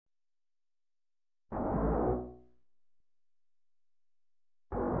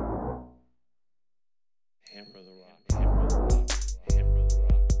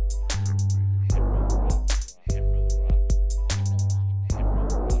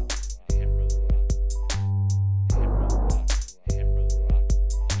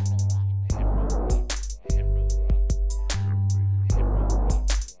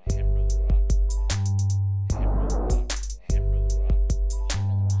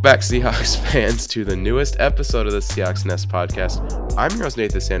Back, Seahawks fans, to the newest episode of the Seahawks Nest podcast. I'm your host,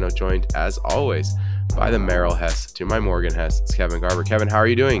 Nathan Sando, joined, as always, by the Merrill Hess. To my Morgan Hess, it's Kevin Garber. Kevin, how are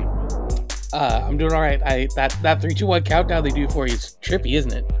you doing? I'm doing all right. That 3-2-1 countdown they do for you is trippy,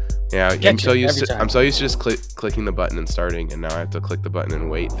 isn't it? Yeah, I'm so used to just clicking the button and starting, and now I have to click the button and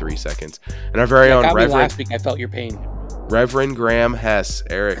wait 3 seconds. And our very own Reverend... last week, I felt your pain. Reverend Graham Hess,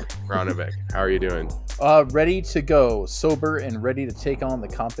 Eric Ronnebeck. How are you doing? Ready to go, sober and ready to take on the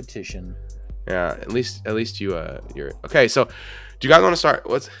competition. Yeah, at least you're okay. So, do you guys want to start?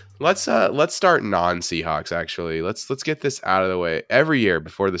 Let's start non-Seahawks. Actually, let's get this out of the way. Every year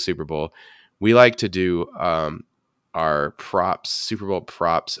before the Super Bowl, we like to do our props, Super Bowl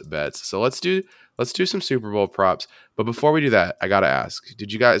props bets. So let's do some Super Bowl props. But before we do that, I gotta ask: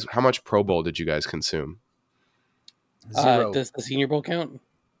 how much Pro Bowl did you guys consume? 0. Does the Senior Bowl count?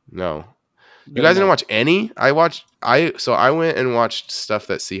 No. You guys didn't watch any? I went and watched stuff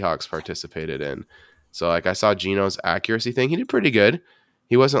that Seahawks participated in. So like I saw Geno's accuracy thing. He did pretty good.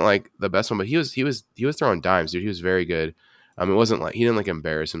 He wasn't like the best one, but he was throwing dimes, dude. He was very good. It wasn't like he didn't like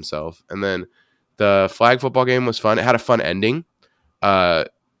embarrass himself. And then the flag football game was fun. It had a fun ending. Peyton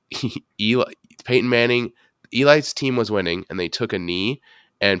Manning, Eli's team was winning, and they took a knee.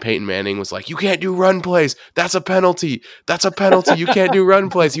 And Peyton Manning was like, "You can't do run plays. That's a penalty. That's a penalty. You can't do run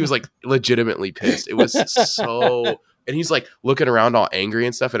plays." He was like legitimately pissed. It was so, and he's like looking around all angry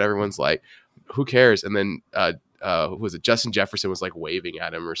and stuff, and everyone's like, "Who cares?" And then who was it? Justin Jefferson was like waving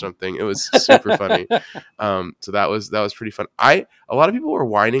at him or something. It was super funny. So that was pretty fun. A lot of people were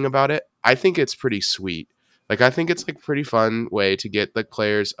whining about it. I think it's pretty sweet. Like I think it's like pretty fun way to get the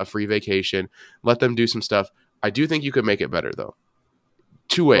players a free vacation, let them do some stuff. I do think you could make it better though.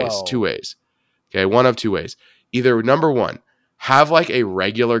 Two ways. Okay, one of two ways. Either number one, have like a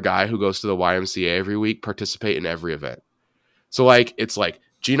regular guy who goes to the YMCA every week participate in every event. So like it's like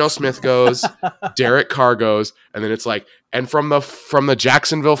Geno Smith goes, Derek Carr goes, and then it's like, and from the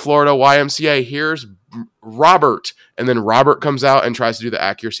Jacksonville, Florida YMCA, here's Robert, and then Robert comes out and tries to do the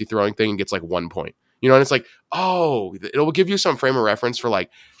accuracy throwing thing and gets like 1 point. You know, and it's like, oh, it'll give you some frame of reference for like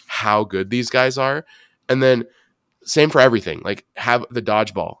how good these guys are, and then. Same for everything. Like have the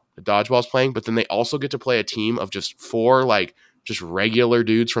dodgeball. The dodgeball's playing, but then they also get to play a team of just 4 like just regular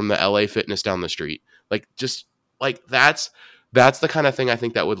dudes from the LA Fitness down the street. Like just like that's the kind of thing I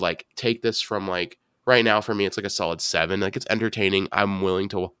think that would like take this from like right now for me it's like a solid 7. Like it's entertaining. I'm willing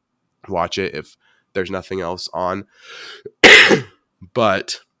to watch it if there's nothing else on.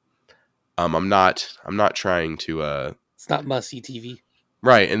 But I'm not trying to it's not must-see TV.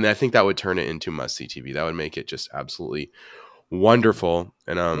 Right, and I think that would turn it into must-see TV. That would make it just absolutely wonderful.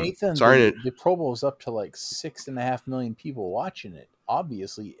 And Nathan, the Pro Bowl is up to like 6.5 million people watching it.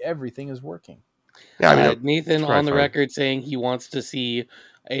 Obviously, everything is working. Yeah, I mean, Nathan on the record saying he wants to see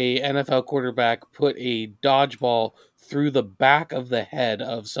a NFL quarterback put a dodgeball through the back of the head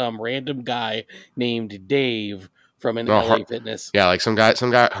of some random guy named Dave from an LA Fitness. Yeah, like some guy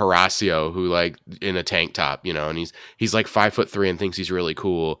Horacio who like in a tank top, you know, and he's like 5'3" and thinks he's really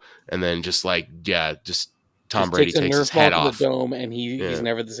cool, and then just like Tom Brady takes his head off the dome, and he's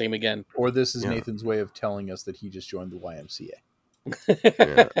never the same again. Or this is Nathan's way of telling us that he just joined the YMCA.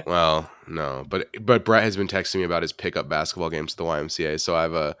 Yeah, well, no, but Brett has been texting me about his pickup basketball games at the YMCA, so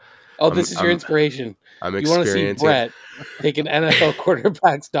I've this is your inspiration. I'm you want to see Brett take an NFL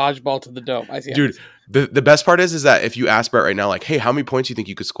quarterback's dodgeball to the dome. I see, dude. The best part is that if you ask Brett right now, like, hey, how many points do you think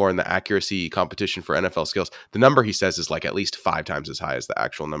you could score in the accuracy competition for NFL skills? The number he says is like at least 5 times as high as the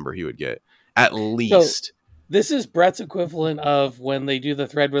actual number he would get. At least. So, this is Brett's equivalent of when they do the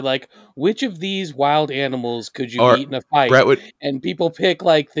thread where like, which of these wild animals could you beat in a fight? And people pick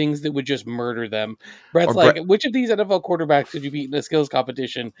like things that would just murder them. Brett's like, which of these NFL quarterbacks could you beat in a skills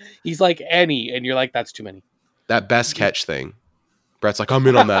competition? He's like, any, and you're like, that's too many. That best catch thing. Brett's like, I'm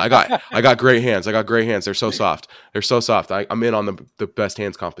in on that. I got great hands. They're so soft. I'm in on the best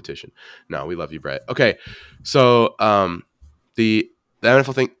hands competition. No, we love you, Brett. Okay, so the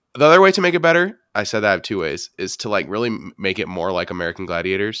NFL thing. The other way to make it better, I said that I have 2 ways, is to like really make it more like American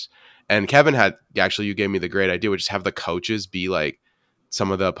Gladiators. And Kevin you gave me the great idea, which is have the coaches be like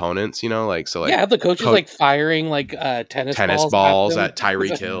some of the opponents, you know, like so like have the coaches like firing like tennis balls at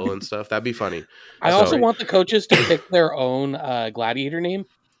Tyreek Hill and stuff. That'd be funny. I also want the coaches to pick their own gladiator name.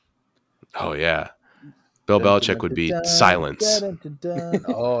 Oh yeah, Bill Belichick would be Silence.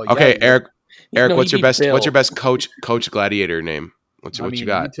 Oh, okay, Eric, what's your best coach gladiator name? What you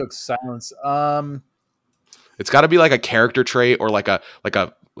got? He took Silence. It's got to be like a character trait or like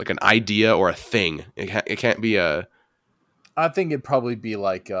an idea or a thing. It can't be a. I think it'd probably be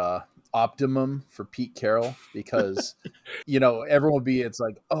like Optimum for Pete Carroll, because everyone will be, it's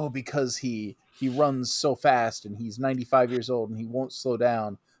like, oh, because he runs so fast and he's 95 years old and he won't slow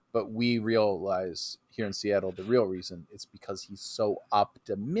down. But we realize here in Seattle the real reason, it's because he's so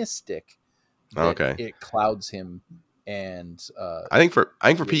optimistic that it clouds him. And I think for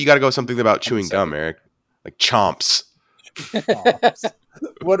Pete, you got to go something about chewing gum, Eric, like chomps.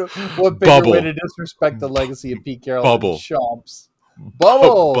 What bigger way to disrespect the legacy of Pete Carroll than chomps?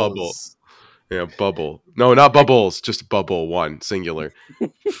 Bubbles. Bubble. Yeah, bubble. No, not bubbles. Just bubble one, singular. How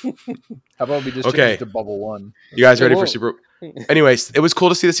about we just change to bubble one? You guys ready for Super? Anyways, it was cool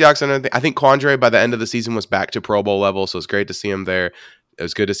to see the Seahawks. And I think Quandre by the end of the season was back to Pro Bowl level, so it's great to see him there. It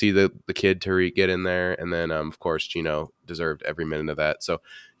was good to see the kid Tariq get in there, and then of course Gino deserved every minute of that. So,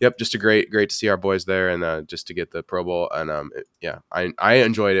 yep, just a great to see our boys there, and just to get the Pro Bowl. And I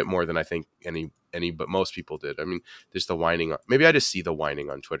enjoyed it more than I think any but most people did. I mean, just the whining. Maybe I just see the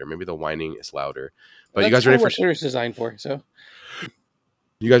whining on Twitter. Maybe the whining is louder. But you guys ready for what Twitter's designed for? So,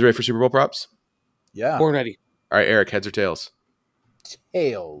 you guys ready for Super Bowl props? Yeah, born ready. All right, Eric, heads or tails?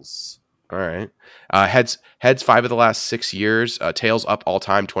 Tails. All right. Heads 5 of the last 6 years. Tails up all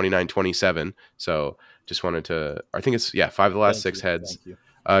time 29-27. So just wanted to. I think it's 5 of the last 6 heads.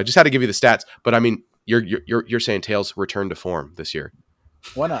 Just had to give you the stats, but I mean, you're saying tails return to form this year.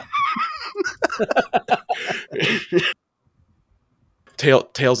 Why not?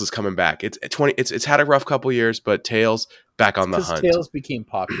 Tails is coming back. It's had a rough couple years, but Tails back on the hunt. Tails became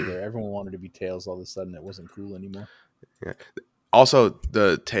popular. Everyone wanted to be Tails. All of a sudden, it wasn't cool anymore. Yeah. Also,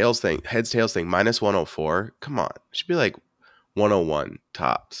 the tails thing, heads tails thing, minus 104. Come on, it should be like 101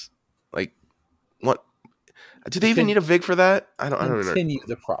 tops. Like, what? Do they even need a vig for that? I don't know. Continue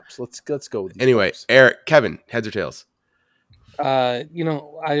the props. Let's go with these anyway, props. Eric, Kevin, heads or tails? I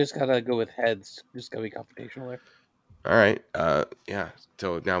just gotta go with heads. Just gotta be confrontational there. All right. Yeah.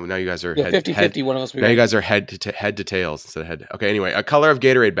 So now you guys are 50-50. One of us. Now you guys are head to tails instead of head. Okay. Anyway, a color of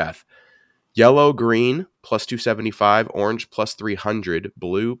Gatorade bath: yellow, green plus 275, orange plus 300,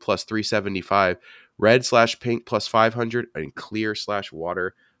 blue plus 375, red/pink plus 500, and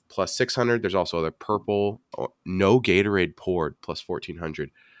clear/water plus 600. There's also the purple, no Gatorade poured plus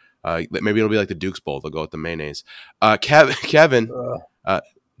 1400. Maybe it'll be like the Duke's Bowl. They'll go with the mayonnaise. Kevin.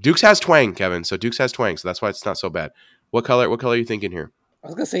 Dukes has twang, Kevin. So Dukes has twang, so that's why it's not so bad. What color are you thinking here? I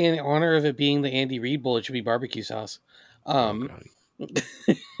was gonna say, in honor of it being the Andy Reid Bowl, it should be barbecue sauce. I'm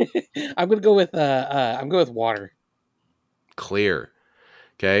gonna go with water. Clear.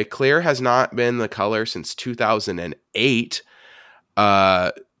 Okay, clear has not been the color since 2008.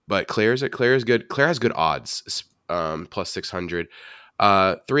 But clear is good. Clear has good odds. Plus 600. 3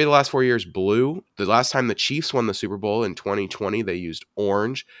 of the last 4 years, blue. The last time the Chiefs won the Super Bowl in 2020, they used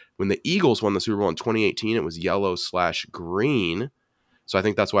orange. When the Eagles won the Super Bowl in 2018, it was yellow/green. So I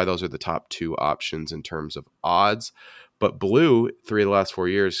think that's why those are the top 2 options in terms of odds. But blue, 3 of the last 4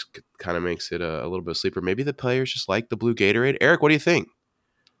 years, kind of makes it a little bit of a sleeper. Maybe the players just like the blue Gatorade. Eric, what do you think?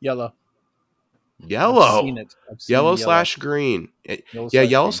 Yellow. I've seen yellow/green.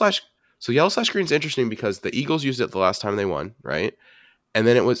 Yellow/green is interesting because the Eagles used it the last time they won, right? And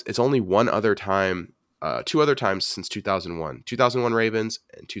then it's only one other time, 2 other times since 2001. 2001 Ravens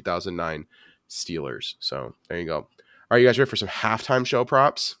and 2009 Steelers. So there you go. Are you guys ready for some halftime show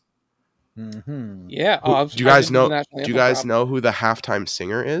props? Mm-hmm. Yeah. Do you guys know who the halftime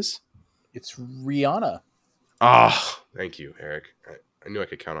singer is? It's Rihanna. Oh, thank you, Eric. I knew I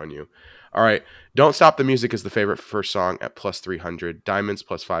could count on you. All right. Don't Stop the Music is the favorite first song at plus 300. Diamonds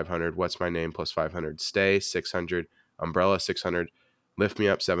plus 500. What's My Name plus 500. Stay 600. Umbrella 600. Lift Me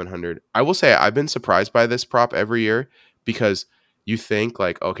Up 700. I will say I've been surprised by this prop every year because you think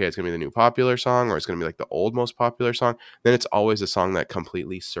like, okay, it's going to be the new popular song or it's going to be like the old most popular song. Then it's always a song that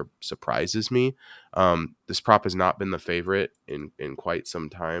completely surprises me. This prop has not been the favorite in quite some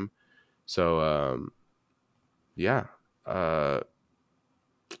time. So, yeah.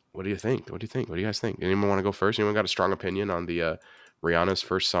 What do you think? What do you guys think? Anyone want to go first? Anyone got a strong opinion on the Rihanna's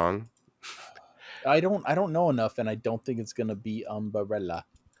first song? I don't know enough, and I don't think it's gonna be Umbrella.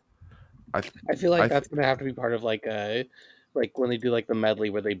 I feel like that's gonna have to be part of like when they do like the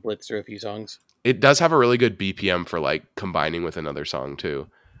medley where they blitz through a few songs. It does have a really good BPM for like combining with another song too,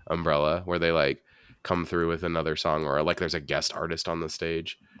 Umbrella, where they like come through with another song or like there's a guest artist on the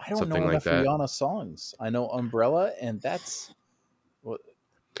stage. I don't know enough Rihanna songs. I know Umbrella, and that's what.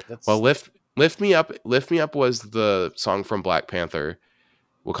 Well, Lift Me Up was the song from Black Panther.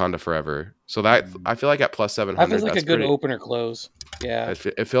 Wakanda Forever. So that I feel like at plus 700. That feels like a good opener close. Yeah.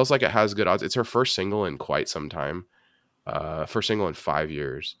 It feels like it has good odds. It's her first single in quite some time. First single in 5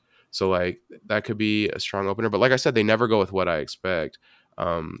 years. So like that could be a strong opener. But like I said, they never go with What I Expect.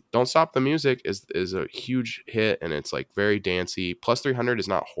 Don't Stop the Music is a huge hit, and it's like very dancey. Plus 300 is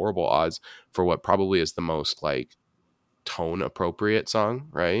not horrible odds for what probably is the most like tone appropriate song,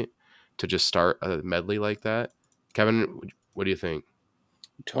 right? To just start a medley like that. Kevin, what do you think?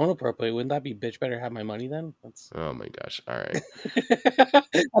 Tone appropriate? Wouldn't that be Bitch Better Have My Money then? Oh my gosh. All right.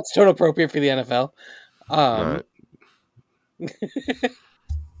 That's tone appropriate for the NFL.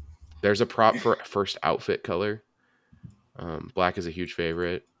 There's a prop for first outfit color. Black is a huge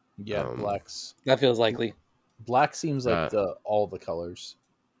favorite. Yeah, blacks. That feels likely. Black seems like all the colors.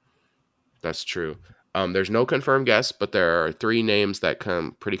 That's true. There's no confirmed guess, but there are 3 names that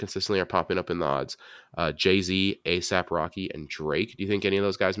come pretty consistently are popping up in the odds. Jay-Z, A$AP Rocky, and Drake. Do you think any of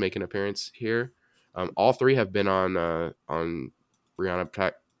those guys make an appearance here? All 3 have been on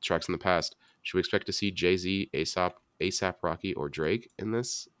Rihanna tracks in the past. Should we expect to see Jay-Z, A$AP Rocky, or Drake in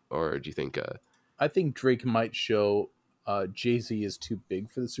this? Or do you think... I think Drake might show Jay-Z is too big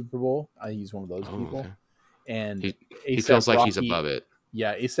for the Super Bowl. He's one of those people. Okay. And he feels like he's above it.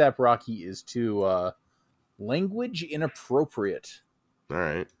 Yeah, A$AP Rocky is too language inappropriate. All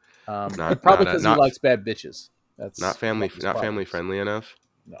right. Probably because he likes bad bitches. That's not family friendly enough.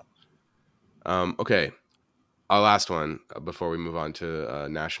 No. Okay. Our last one before we move on to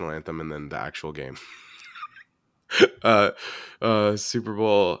national anthem and then the actual game. Super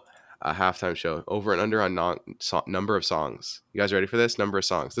Bowl halftime show. Over and under on number of songs. You guys ready for this? Number of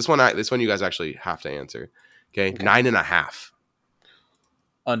songs. This one you guys actually have to answer. Okay. 9.5.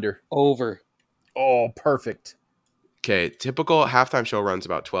 Under. Over. Oh, perfect. Okay, typical halftime show runs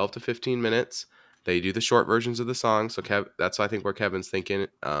about 12 to 15 minutes. They do the short versions of the song, so that's I think where Kevin's thinking.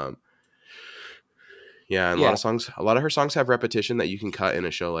 A lot of her songs have repetition that you can cut in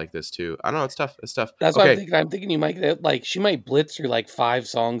a show like this too. I don't know, it's tough. That's what I'm thinking. I'm thinking you might she might blitz through like 5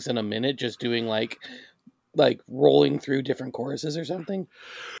 songs in a minute, just doing like rolling through different choruses or something.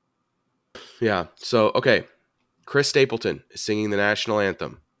 Yeah. So okay, Chris Stapleton is singing the national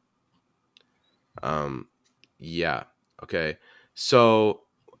anthem. Yeah. Okay. So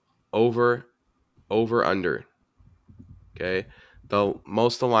over, under. Okay.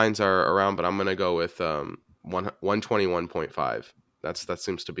 Most of the lines are around, but I'm gonna go with 121.5. That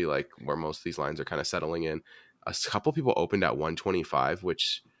seems to be like where most of these lines are kind of settling in. A couple people opened at 125,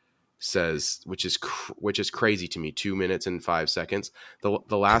 which is crazy to me. 2 minutes and 5 seconds. The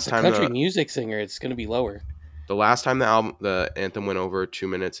last time country music singer, it's gonna be lower. The last time the anthem went over 2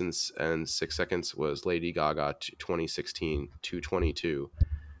 minutes and 6 seconds was Lady Gaga 2016 222,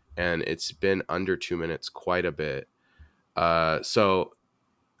 and it's been under 2 minutes quite a bit. So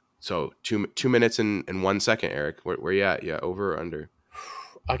 2 minutes and 1 second, Eric. Where you at? Yeah, over or under?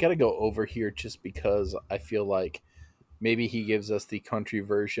 I gotta go over here just because I feel like maybe he gives us the country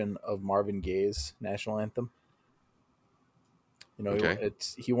version of Marvin Gaye's national anthem. Okay.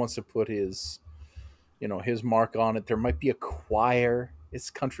 He wants to put his mark on it. There might be a choir. It's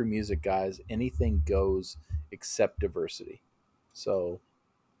country music, guys. Anything goes except diversity. So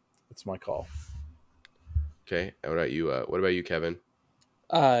that's my call. Okay. What about you, Kevin?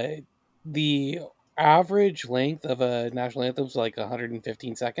 The average length of a national anthem is like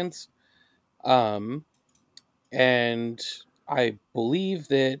 115 seconds. And I believe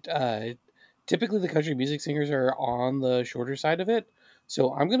that typically the country music singers are on the shorter side of it.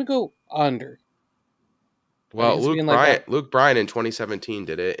 So I'm going to go under. Well, Luke Bryan in 2017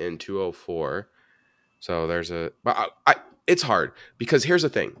 did it in 2:04. So it's hard because here's the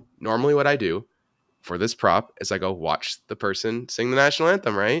thing. Normally what I do for this prop is I go watch the person sing the national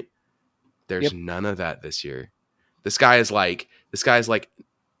anthem, right? There's none of that this year. This guy is like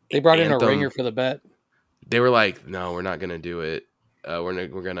they brought in a ringer for the bet. They were like, "No, we're not going to do it. We're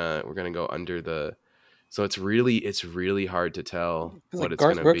going to go under the." So it's really hard to tell what it's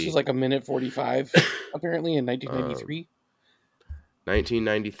going to be. Garth Brooks was like 1:45 apparently in 1993.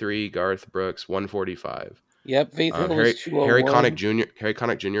 1993, Garth Brooks 1:45. Yep, Faith Hill was 2:01. Harry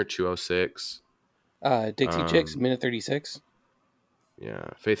Connick Jr. 2:06. Dixie Chicks 1:36.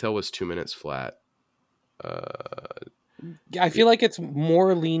 Yeah, Faith Hill was 2 minutes flat. I feel like it's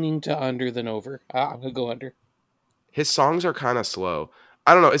more leaning to under than over. I'm gonna go under. His songs are kind of slow.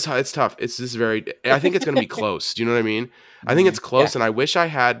 I don't know. It's tough. It's just I think it's going to be close. Do you know what I mean? I think it's close, and I wish I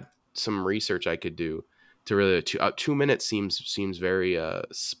had some research I could do to really 2 minutes seems very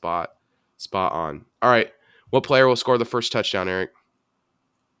spot on. All right, what player will score the first touchdown, Eric?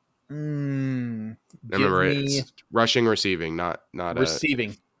 Remember, it's rushing, receiving, not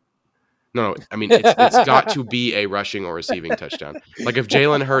receiving. No, I mean it's got to be a rushing or receiving touchdown. Like if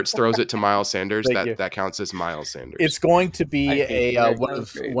Jalen Hurts throws it to Miles Sanders, that counts as Miles Sanders. It's going to be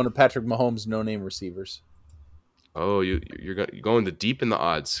one of Patrick Mahomes' no-name receivers. Oh, you're going the deep in the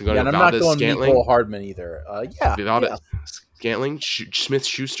odds. You're going and I'm not going Mecole Hardman either. Valdez Scantling, Smith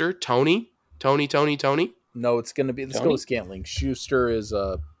Schuster, Tony. No, it's going to be. Let's go with Scantling. Schuster is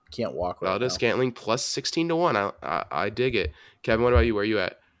can't walk right Valdez now. Scantling plus 16-1. I dig it. Kevin, what about you? Where are you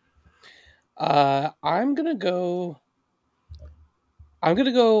at? I'm gonna go.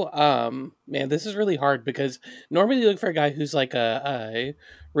 Man, this is really hard because normally you look for a guy who's like a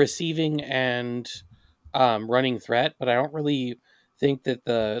receiving and running threat, but I don't really think that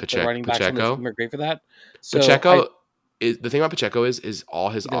the running backs on the team are great for that. So Pacheco is the thing about Pacheco is all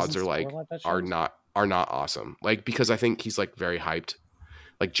his odds are not awesome. Like, because I think he's like very hyped.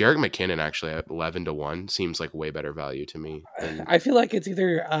 Like Jerick McKinnon actually at 11-1 seems like way better value to me. I feel like it's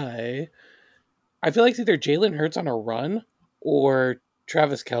either Jalen Hurts on a run or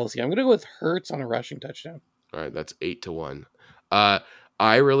Travis Kelce. I'm gonna go with Hurts on a rushing touchdown. All right, that's 8-1. I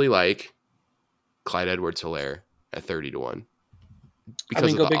really like Clyde Edwards-Helaire at 30-1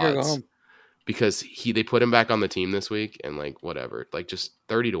 because of the odds. Or go home. Because they put him back on the team this week, and like whatever, like just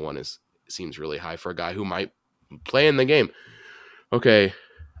 30-1 seems really high for a guy who might play in the game. Okay,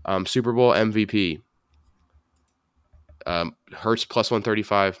 Super Bowl MVP. Hurts plus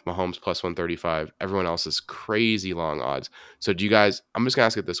 135, Mahomes plus 135. Everyone else is crazy long odds. So do you guys? I'm just gonna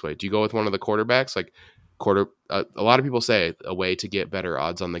ask it this way: do you go with one of the quarterbacks? Like a lot of people say a way to get better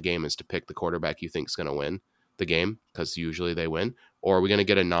odds on the game is to pick the quarterback you think is gonna win the game because usually they win. Or are we gonna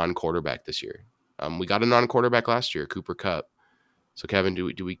get a non-quarterback this year? We got a non-quarterback last year, Cooper Kupp. So Kevin,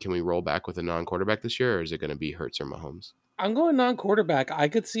 can we roll back with a non-quarterback this year, or is it gonna be Hurts or Mahomes? I'm going non-quarterback. I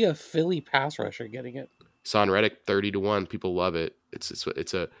could see a Philly pass rusher getting it. Son Reddick 30-1. People love it.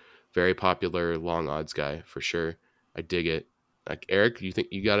 It's a very popular long odds guy for sure. I dig it. Like Eric, you think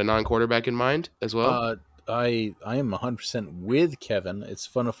you got a non-quarterback in mind as well? I am 100% with Kevin. It's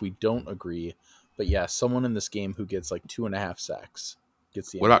fun if we don't agree, but yeah, someone in this game who gets like 2.5 sacks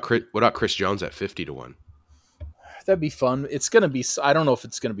gets the. What about Chris Jones at 50-1? That'd be fun. It's gonna be. I don't know if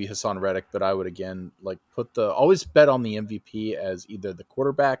it's gonna be Hassan Reddick, but I would again like always bet on the MVP as either the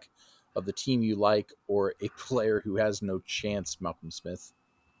quarterback of the team you like or a player who has no chance, Malcolm Smith.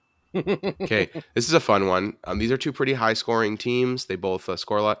 Okay, this is a fun one. These are two pretty high-scoring teams. They both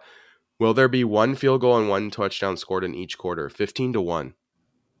score a lot. Will there be one field goal and one touchdown scored in each quarter? 15-1.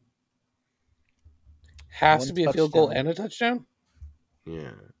 Has to be a field goal and a touchdown?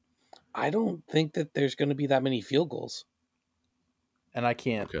 Yeah. I don't think that there's going to be that many field goals. And I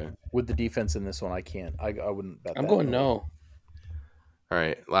can't. Okay. With the defense in this one, I can't. I wouldn't bet that. I'm going no. All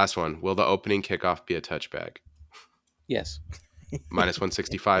right, last one. Will the opening kickoff be a touchback? Yes. Minus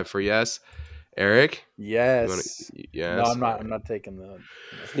 165 for yes. Eric? Yes. Yes. No, I'm not. I'm not taking the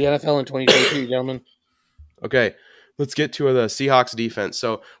NFL in 2023, gentlemen. Okay, let's get to the Seahawks defense.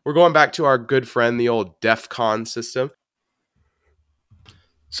 So we're going back to our good friend, the old DEFCON system.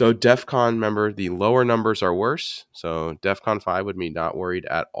 So DEFCON, remember, the lower numbers are worse. So DEFCON 5 would be not worried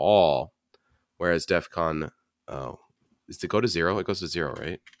at all. Whereas DEFCON, does it go to 0? It goes to 0,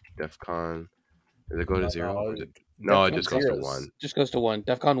 right? DEFCON, does it go to 0? No, it just goes to 1. Just goes to 1.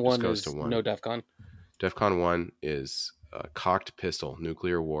 DEFCON 1 is no DEFCON. DEFCON 1 is cocked pistol.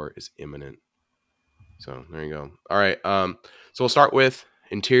 Nuclear war is imminent. So there you go. All right. So we'll start with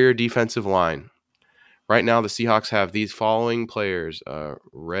interior defensive line. Right now, the Seahawks have these following players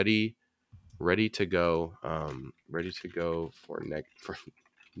ready to go. Ready to go for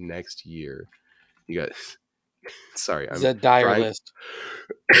next year. You guys, sorry, it's a dire list.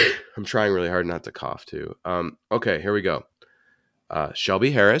 I'm trying really hard not to cough too. Okay, here we go.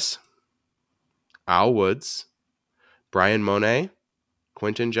 Shelby Harris, Al Woods, Brian Monet,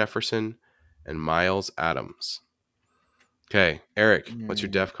 Quentin Jefferson, and Miles Adams. Okay, Eric, what's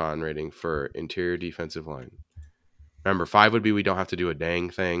your DEFCON rating for interior defensive line? Remember, 5 would be we don't have to do a dang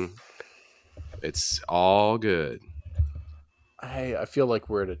thing. It's all good. I feel like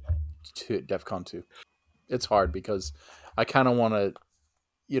we're at a DEFCON 2. It's hard because I kind of want to,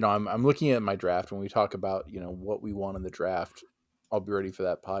 I'm looking at my draft when we talk about, what we want in the draft. I'll be ready for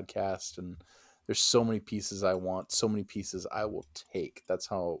that podcast. And there's so many pieces I want, so many pieces I will take. That's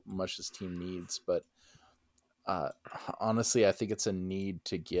how much this team needs. But honestly, I think it's a need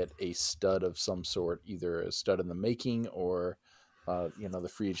to get a stud of some sort, either a stud in the making or,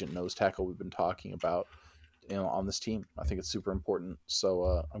 the free agent nose tackle we've been talking about, on this team. I think it's super important.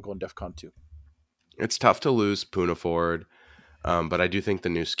 So I'm going DEFCON 2. It's tough to lose Poona Ford, but I do think the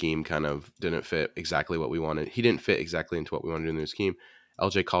new scheme kind of didn't fit exactly what we wanted. He didn't fit exactly into what we wanted in the new scheme.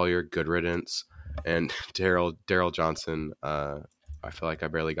 LJ Collier, good riddance. And Daryl Johnson, I feel like I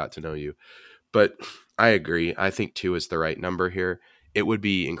barely got to know you. But I agree. I think 2 is the right number here. it would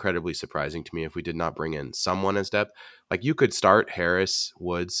be incredibly surprising to me if we did not bring in someone as depth. Like you could start Harris,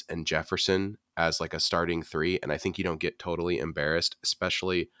 Woods, and Jefferson as like a starting 3, and I think you don't get totally embarrassed,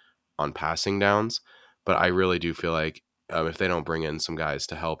 especially on passing downs. But I really do feel like if they don't bring in some guys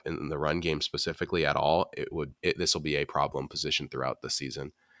to help in the run game specifically at all, this will be a problem position throughout the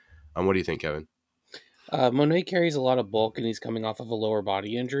season. What do you think, Kevin? Monet carries a lot of bulk, and he's coming off of a lower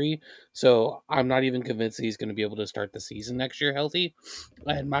body injury, so I'm not even convinced he's going to be able to start the season next year healthy.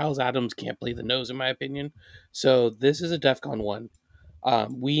 And Miles Adams can't play the nose, in my opinion. So this is a DEFCON 1.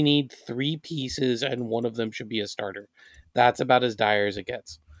 We need 3 pieces, and one of them should be a starter. That's about as dire as it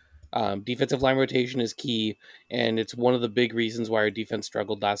gets. Defensive line rotation is key, and it's one of the big reasons why our defense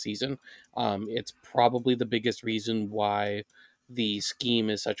struggled last season. It's probably the biggest reason why the scheme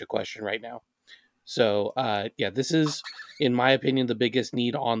is such a question right now. So, this is, in my opinion, the biggest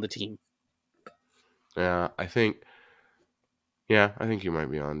need on the team. Yeah, I think you might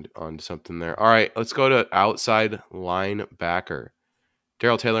be on something there. All right, let's go to outside linebacker.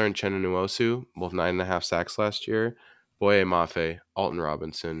 Darrell Taylor and Uchenna Nwosu, both 9.5 sacks last year. Boye Mafe, Alton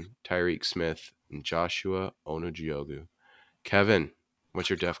Robinson, Tyreek Smith, and Joshua Onujiogu. Kevin, what's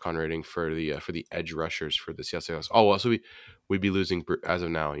your DEFCON rating for the edge rushers for this? Yes. Oh, well, so we'd be losing as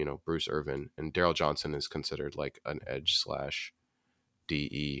of now. Bruce Irvin and Daryl Johnson is considered like an edge /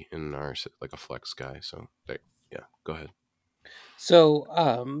 DE in our like a flex guy. So go ahead. So,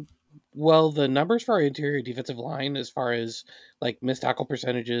 the numbers for our interior defensive line, as far as like missed tackle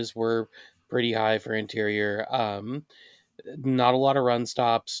percentages, were pretty high for interior. Not a lot of run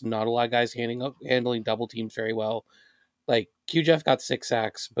stops, not a lot of guys handling double teams very well. Like Q-Jeff got 6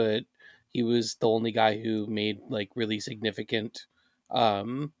 sacks, but he was the only guy who made like really significant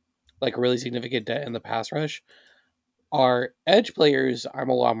dent in the pass rush. Our edge players, I'm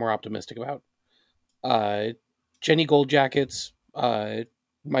a lot more optimistic about. Jenny Gold Jackets, my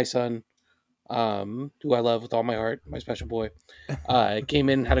son, who I love with all my heart, my special boy, came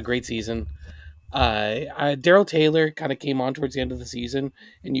in, had a great season. Darrell Taylor kind of came on towards the end of the season,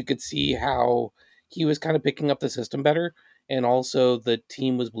 and you could see how he was kind of picking up the system better, and also the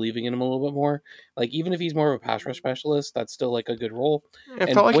team was believing in him a little bit more. Like even if he's more of a pass rush specialist, that's still like a good role.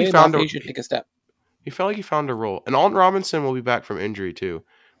 It felt like he should take a step. He felt like he found a role, and Alton Robinson will be back from injury too,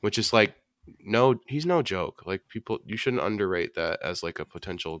 which is like he's no joke. Like you shouldn't underrate that as like a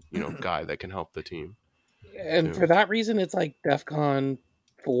potential guy that can help the team. And for that reason, it's like DEFCON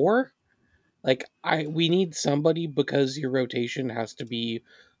 4. Like we need somebody because your rotation has to be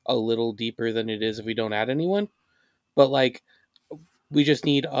a little deeper than it is if we don't add anyone. But like we just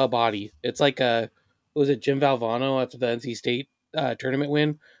need a body. It's like was it Jim Valvano after the NC State tournament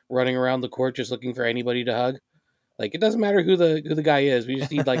win, running around the court just looking for anybody to hug? Like it doesn't matter who the guy is. We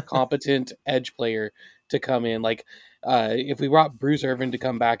just need like competent edge player to come in. Like if we brought Bruce Irvin to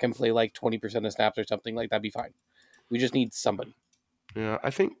come back and play like 20% of snaps or something, like that'd be fine. We just need somebody. Yeah,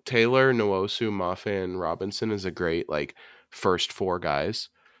 I think Taylor, Nwosu, Mafe, and Robinson is a great like first 4 guys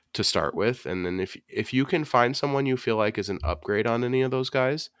to start with, and then if you can find someone you feel like is an upgrade on any of those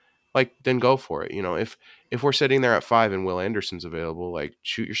guys, like then go for it. If we're sitting there at 5 and Will Anderson's available, like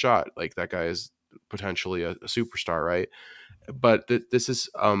shoot your shot. Like that guy is potentially a superstar, right? But this is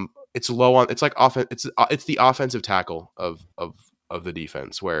it's low on. It's like it's the offensive tackle of the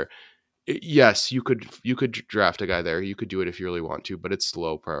defense where. Yes, you could draft a guy there. You could do it if you really want to, but it's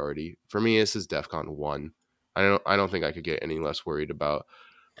low priority. For me, this is DEFCON 1. I don't think I could get any less worried about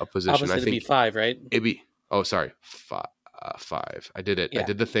a position. Obviously, it'd be 5, right? It'd be 5. I did it. Yeah. I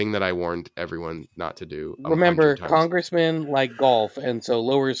did the thing that I warned everyone not to do. Remember, congressmen like golf, and so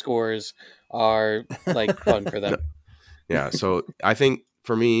lower scores are like fun for them. Yeah, so I think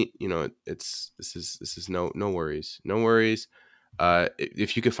for me, this is no worries. No worries.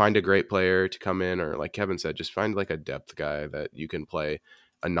 If you could find a great player to come in, or like Kevin said, just find like a depth guy that you can play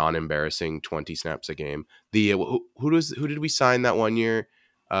a non-embarrassing 20 snaps a game. Who did we sign that one year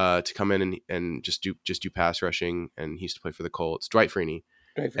to come in and just do pass rushing, and he used to play for the Colts, Dwight Freeney.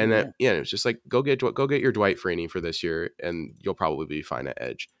 And then it was just like go get your Dwight Freeney for this year, and you'll probably be fine at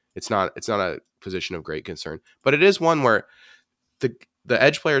edge. It's not a position of great concern, but it is one where the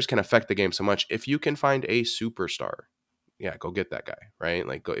edge players can affect the game so much. If you can find a superstar, yeah, go get that guy, right?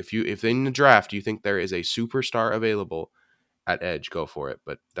 Like if in the draft you think there is a superstar available at edge, go for it.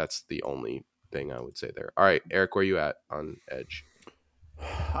 But that's the only thing I would say there. All right, Eric, where are you at on edge?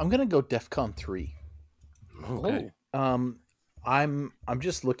 I'm gonna go DEFCON 3. Okay. I'm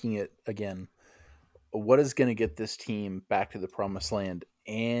just looking at again what is gonna get this team back to the promised land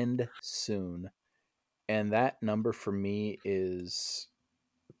and soon. And that number for me is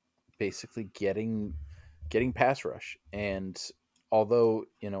basically getting pass rush. And although,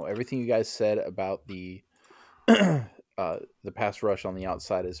 everything you guys said about the pass rush on the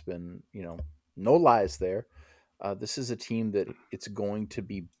outside has been, no lies there. This is a team that it's going to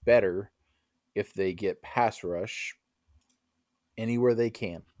be better if they get pass rush anywhere they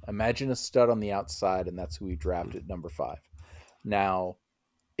can. Imagine a stud on the outside, and that's who we drafted number 5. Now,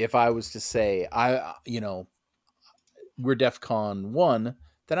 if I was to say we're DEFCON 1,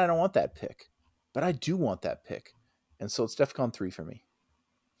 then I don't want that pick, but I do want that pick, and so it's DEFCON 3 for me.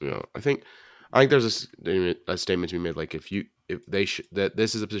 I think there's a statement to be made, like if they should, that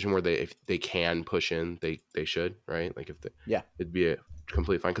this is a position where if they can push in, they should, right? Like it'd be a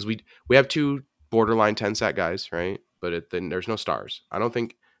complete fine, because we have 2 borderline 10 sack guys, right? But then there's no stars. I don't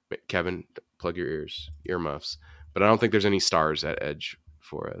think, Kevin, plug your earmuffs, but I don't think there's any stars at edge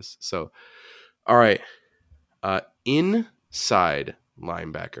for us. So, all right, inside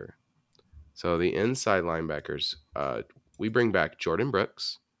linebacker. So the inside linebackers, we bring back Jordan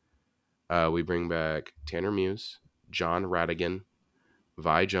Brooks. We bring back Tanner Muse, John Radigan,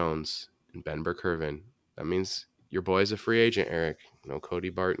 Vi Jones, and Ben Burkervin. That means your boy's a free agent, Eric. No Cody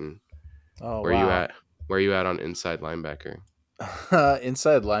Barton. Oh, Where are you at? Where are you at on inside linebacker?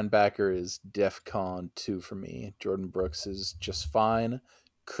 Inside linebacker is DEFCON 2 for me. Jordan Brooks is just fine.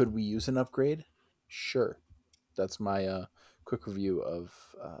 Could we use an upgrade? Sure. That's my quick review of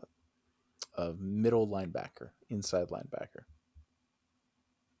middle linebacker, inside linebacker.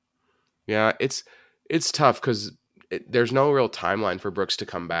 Yeah, it's tough because there's no real timeline for Brooks to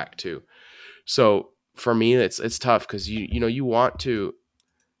come back too. So for me, it's tough because you want to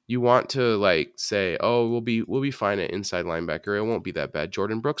like say, oh, we'll be fine at inside linebacker. It won't be that bad.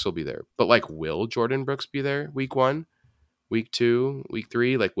 Jordan Brooks will be there, but like, will Jordan Brooks be there week 1, week 2, week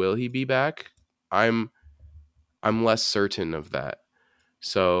 3? Like, will he be back? I'm less certain of that.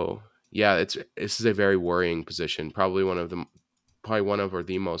 So yeah, this is a very worrying position. Probably one of the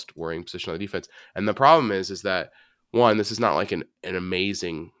most worrying position on the defense. And the problem is that, one, this is not like an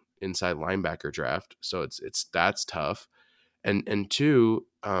amazing inside linebacker draft, so that's tough. And 2,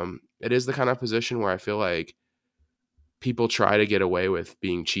 it is the kind of position where I feel like people try to get away with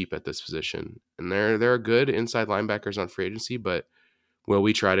being cheap at this position. And there are good inside linebackers on free agency, but will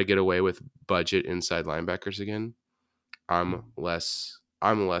we try to get away with budget inside linebackers again? I'm less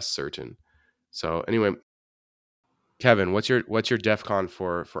certain. So anyway, Kevin, what's your DEFCON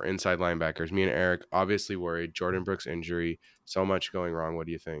for inside linebackers? Me and Eric obviously worried. Jordan Brooks injury, so much going wrong. What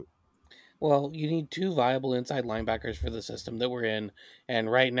do you think? Well, you need 2 viable inside linebackers for the system that we're in,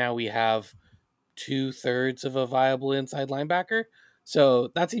 and right now we have 2/3 of a viable inside linebacker. So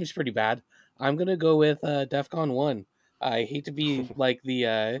that seems pretty bad. I'm gonna go with DEFCON 1. I hate to be like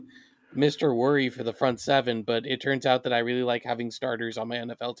the Mr. Worry for the front 7, but it turns out that I really like having starters on my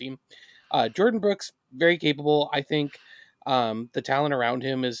NFL team. Jordan Brooks, very capable. I think the talent around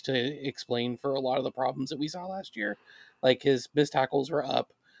him is to explain for a lot of the problems that we saw last year. Like, his missed tackles were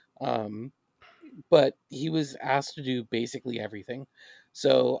up, but he was asked to do basically everything.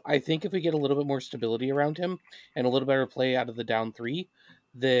 So I think if we get a little bit more stability around him and a little better play out of the down 3,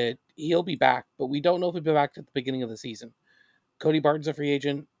 that he'll be back. But we don't know if he'll be back at the beginning of the season. Cody Barton's a free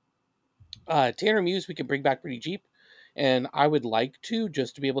agent. Tanner Muse we can bring back pretty cheap, and I would like to,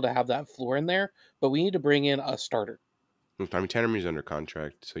 just to be able to have that floor in there, but we need to bring in a starter. I mean, Tanner Muse under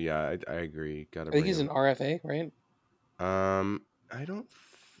contract, so yeah, I agree. I think he's an RFA, right? I don't.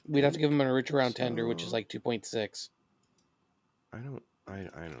 We'd have to give him a rich round tender, which is like 2.6. I don't.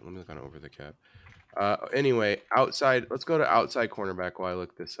 Let me look on over the cap. Anyway, outside. Let's go to outside cornerback while I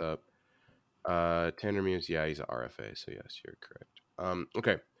look this up. Tanner Muse, yeah, he's an RFA, so yes, you're correct.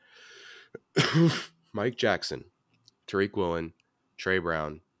 Okay. Mike Jackson, Tariq Woolen, Trey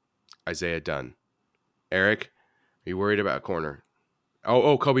Brown, Isaiah Dunn. Eric, are you worried about corner?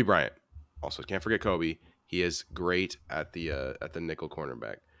 Oh, Kobe Bryant. Also, can't forget Kobe. He is great at the nickel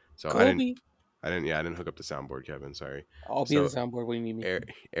cornerback. So Kobe. I didn't hook up the soundboard, Kevin. Sorry. I'll be the soundboard when you need me.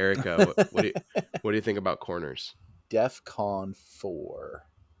 Erica, what do you think about corners? DEFCON 4.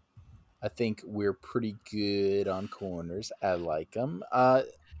 I think we're pretty good on corners. I like them.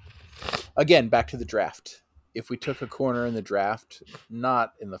 Again, back to the draft. If we took a corner in the draft,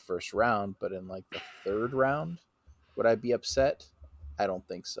 not in the first round, but in like the 3rd round, would I be upset? I don't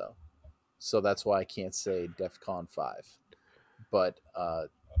think so. So that's why I can't say DEFCON 5. But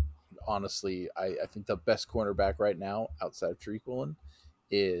honestly, I think the best cornerback right now, outside of Tariq Woolen,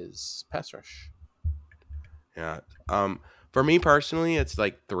 is pass rush. Yeah. For me personally, it's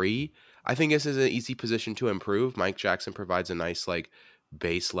like 3. I think this is an easy position to improve. Mike Jackson provides a nice like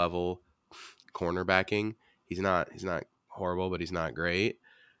base level cornerbacking. He's not horrible, but he's not great.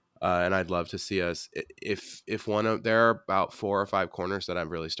 And I'd love to see us if there are about 4 or 5 corners that I'm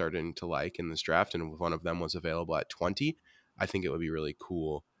really starting to like in this draft, and if one of them was available at 20, I think it would be really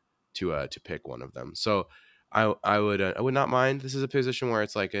cool to pick one of them. So I would not mind. This is a position where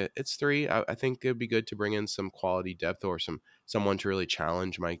it's like it's 3. I think it'd be good to bring in some quality depth or someone to really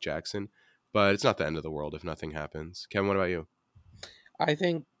challenge Mike Jackson, but it's not the end of the world if nothing happens. Kevin, what about you? I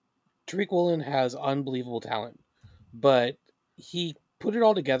think Tariq Woolen has unbelievable talent, but he put it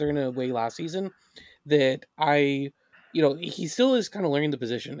all together in a way last season that he still is kind of learning the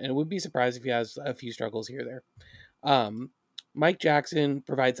position, and it would be surprised if he has a few struggles here or there. Mike Jackson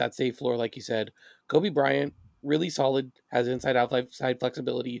provides that safe floor, like you said. Kobe Bryant, really solid, has inside outside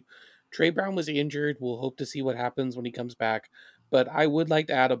flexibility. Trey Brown was injured. We'll hope to see what happens when he comes back. But I would like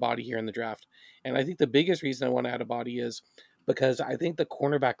to add a body here in the draft. And I think the biggest reason I want to add a body is because I think the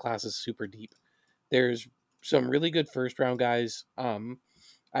cornerback class is super deep. There's some really good first round guys. I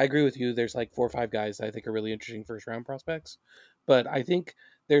agree with you. There's like 4 or 5 guys that I think are really interesting first round prospects. But I think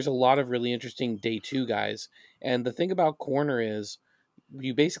there's a lot of really interesting day 2 guys. And the thing about corner is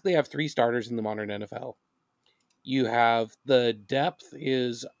you basically have 3 starters in the modern NFL. You have the depth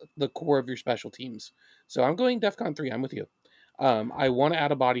is the core of your special teams. So I'm going DEFCON 3. I'm with you. I want to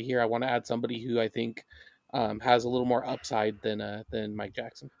add a body here. I want to add somebody who I think has a little more upside than Mike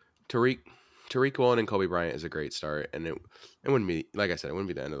Jackson. Tariq Woolen and Kobe Bryant is a great start, and it wouldn't be, like I said, it wouldn't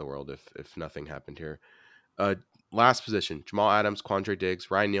be the end of the world if nothing happened here. Last position: Jamal Adams, Quandre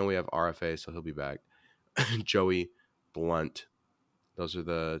Diggs, Ryan Neal. We have RFA, so he'll be back. Joey Blount. Those are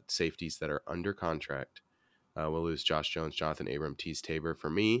the safeties that are under contract. We'll lose Josh Jones, Jonathan Abram, Teez Tabor.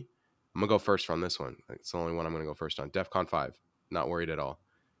 For me, I'm gonna go first on this one. It's the only one I'm gonna go first on. DEFCON 5. Not worried at all.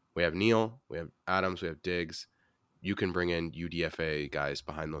 We have Neal, we have Adams, we have Diggs. You can bring in UDFA guys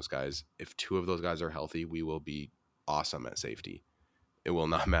behind those guys. If 2 of those guys are healthy, we will be awesome at safety. It will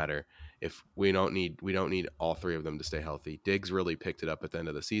not matter if we don't need all 3 of them to stay healthy. Diggs really picked it up at the end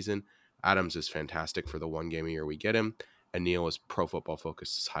of the season. Adams is fantastic for the 1 game a year we get him, and Neal is Pro Football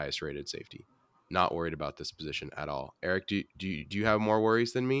Focus's highest rated safety. Not worried about this position at all. Eric, do you have more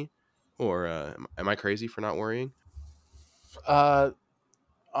worries than me, or am I crazy for not worrying?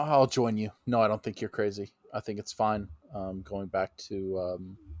 I'll join you. No, I don't think you're crazy. I think it's fine. Going back to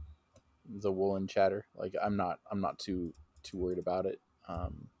the Woolen chatter, like I'm not too worried about it.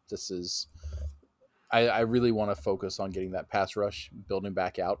 This is, I really want to focus on getting that pass rush, building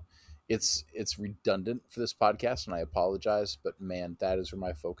back out. It's redundant for this podcast, and I apologize, but man, that is where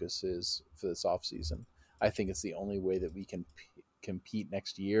my focus is for this offseason. I think it's the only way that we can compete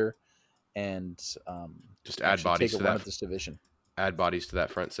next year, and just add bodies to this division. Add bodies to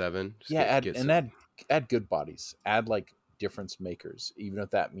that front 7. Just add good bodies. Add like difference makers, even if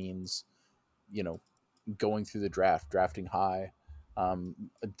that means, going through the drafting high.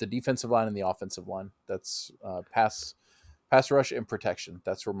 The defensive line and the offensive line. That's pass rush and protection.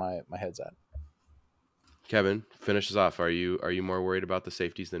 That's where my head's at. Kevin, finishes off. Are you more worried about the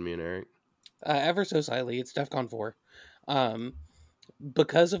safeties than me and Eric? Ever so slightly. It's DEFCON 4.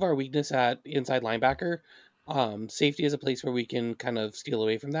 Because of our weakness at inside linebacker, safety is a place where we can kind of steal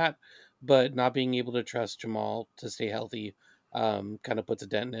away from that, but not being able to trust Jamal to stay healthy kind of puts a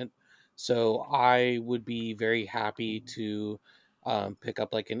dent in it. So I would be very happy to pick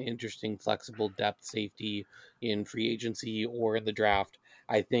up like an interesting, flexible depth safety in free agency or in the draft.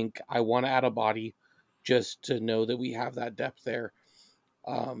 I think I want to add a body just to know that we have that depth there.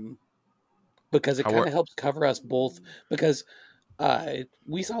 Because it kind of helps cover us both. Because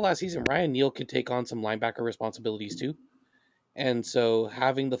we saw last season Ryan Neal could take on some linebacker responsibilities too. And so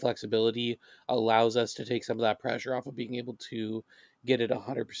having the flexibility allows us to take some of that pressure off of being able to get it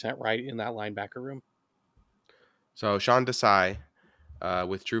 100% right in that linebacker room. So Sean Desai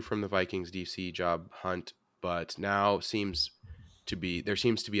withdrew from the Vikings DC job hunt, but now there seems to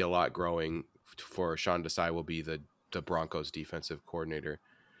be a lot growing for Sean Desai will be the Broncos defensive coordinator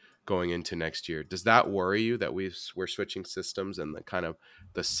going into next year. Does that worry you that we're switching systems and the kind of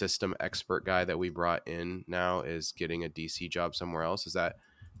the system expert guy that we brought in now is getting a DC job somewhere else? Does that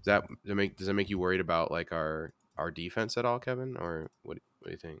make you worried about like our defense at all, Kevin? Or what do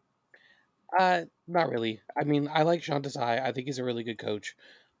you think? Not really. I mean, I like Sean Desai. I think he's a really good coach.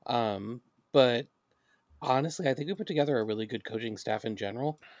 But honestly, I think we put together a really good coaching staff in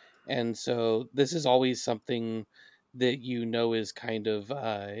general. And so this is always something that is kind of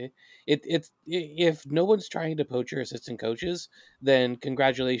it's if no one's trying to poach your assistant coaches, then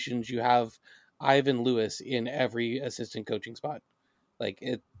congratulations, you have Ivan Lewis in every assistant coaching spot.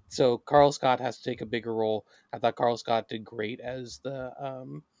 So Carl Scott has to take a bigger role. I thought Carl Scott did great as the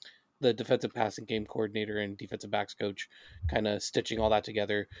the defensive passing game coordinator and defensive backs coach kind of stitching all that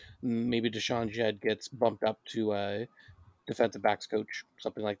together. Maybe Deshaun Jed gets bumped up to defensive backs coach,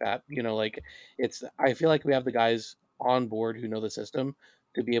 something like that. Like I feel like we have the guys on board who know the system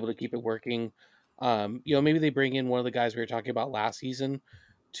to be able to keep it working. Maybe they bring in one of the guys we were talking about last season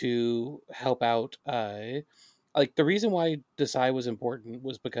to help out. Like the reason why Desai was important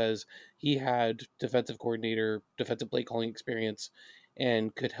was because he had defensive coordinator, defensive play calling experience,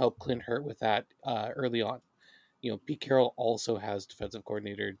 and could help Clint Hurt with that early on. Pete Carroll also has defensive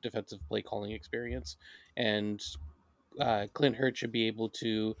coordinator, defensive play calling experience, and Clint Hurt should be able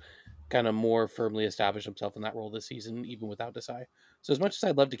to kind of more firmly establish himself in that role this season, even without Desai. So as much as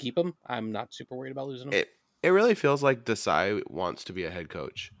I'd love to keep him, I'm not super worried about losing him. It really feels like Desai wants to be a head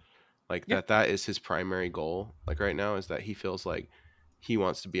coach. Like that is his primary goal. Like right now is that he feels like he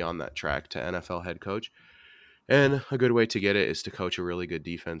wants to be on that track to NFL head coach. And a good way to get it is to coach a really good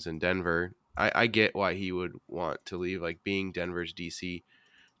defense in Denver. I get why he would want to leave, like being Denver's DC.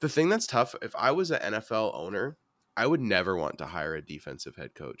 The thing that's tough, if I was an NFL owner, I would never want to hire a defensive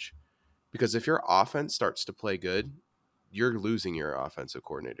head coach. Because if your offense starts to play good, you're losing your offensive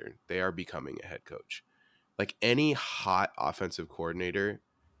coordinator. They are becoming a head coach. Like any hot offensive coordinator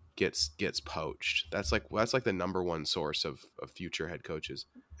gets poached. That's like the number one source of future head coaches.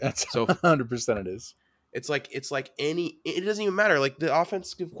 That's so 100% it is. It's like it doesn't even matter. Like the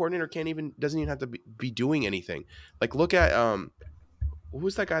offensive coordinator doesn't even have to be doing anything. Like look at who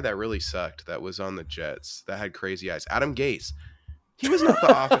was that guy that really sucked that was on the Jets that had crazy eyes? Adam Gase. He was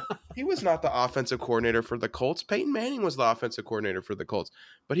not the offensive coordinator for the Colts. Peyton Manning was the offensive coordinator for the Colts,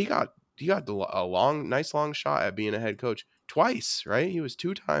 but he got a nice long shot at being a head coach twice, right? He was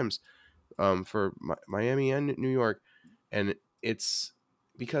 2 times for Miami and New York, and it's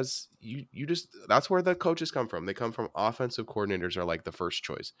because you just that's where the coaches come from. They come from offensive coordinators are like the first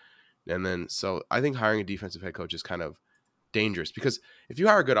choice, and then so I think hiring a defensive head coach is kind of dangerous because if you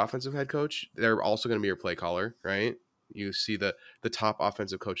hire a good offensive head coach, they're also going to be your play caller, right? You see the top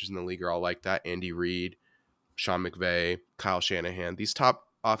offensive coaches in the league are all like that. Andy Reid, Sean McVay, Kyle Shanahan. These top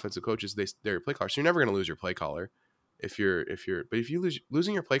offensive coaches, they're your play caller. So you're never going to lose your play caller. But if you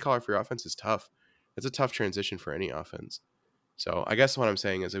losing your play caller for your offense is tough. It's a tough transition for any offense. So I guess what I'm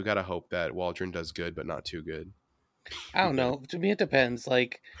saying is we've got to hope that Waldron does good, but not too good. I don't know. To me, it depends.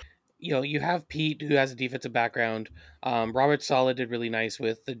 Like, you have Pete who has a defensive background. Robert Saleh did really nice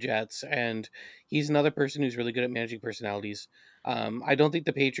with the Jets, and he's another person who's really good at managing personalities. I don't think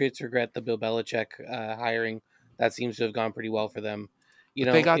the Patriots regret the Bill Belichick hiring. That seems to have gone pretty well for them.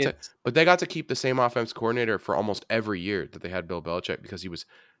 They got to keep the same offense coordinator for almost every year that they had Bill Belichick because he was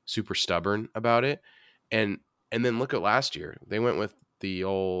super stubborn about it. And then look at last year. They went with the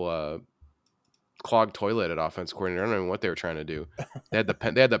old clogged toilet at offense coordinator. I don't know what they were trying to do. They had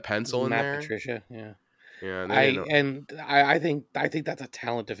the pencil in Matt there. Patricia, yeah. Yeah, I think that's a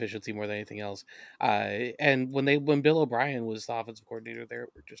talent deficiency more than anything else. And when Bill O'Brien was the offensive coordinator, there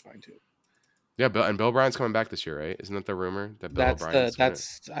were just fine too. Yeah, Bill O'Brien's coming back this year, right? Isn't that the rumor that Bill O'Brien's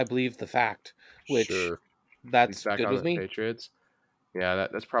that's I believe the fact. Which that's good with me. Patriots. Yeah,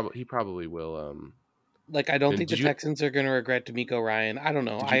 that's probably he probably will. Like I don't think the Texans are going to regret DeMeco Ryan. I don't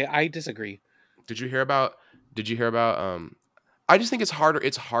know. I disagree. Did you hear about? I just think it's harder.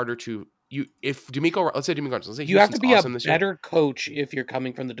 It's harder to if DeMeco. Let's say DeMeco. Let's say you have to be awesome a better coach if you're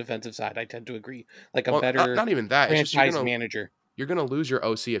coming from the defensive side. I tend to agree. Like a better not even that franchise manager. You're gonna lose your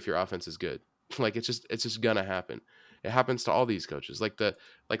OC if your offense is good. Like it's just gonna happen. It happens to all these coaches. Look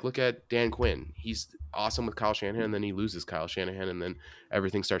at Dan Quinn. He's awesome with Kyle Shanahan, and then he loses Kyle Shanahan, and then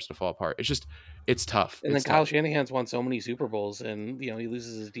everything starts to fall apart. It's tough. And then Kyle Shanahan's won so many Super Bowls, and he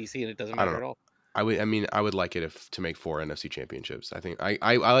loses his DC, and it doesn't matter at all. I would like it to make 4 NFC championships. I think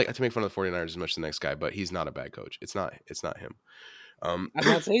I like to make fun of the 49ers as much as the next guy, but he's not a bad coach. It's not him. I'm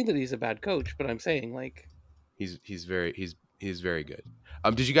not saying that he's a bad coach, but I'm saying like he's very good.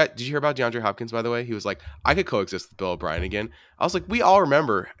 Did you hear about DeAndre Hopkins, by the way? He was like, I could coexist with Bill O'Brien again. I was like, we all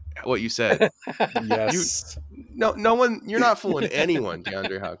remember what you said. Yes. No one, you're not fooling anyone,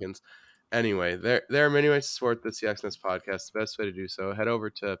 DeAndre Hopkins. Anyway, there are many ways to support the Seahawks Nest podcast. The best way to do so, head over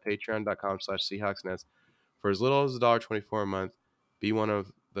to patreon.com/SeahawksNest for as little as $1.24 a month. Be one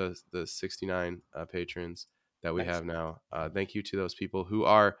of the 69 patrons that we have now. Thank you to those people who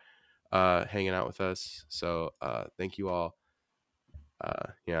are hanging out with us. So thank you all.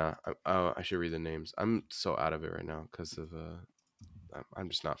 I should read the names. I'm so out of it right now because of I'm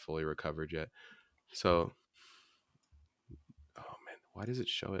just not fully recovered yet. So, oh man, why does it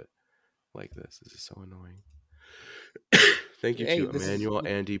show it like this? This is so annoying. Thank you to Emmanuel,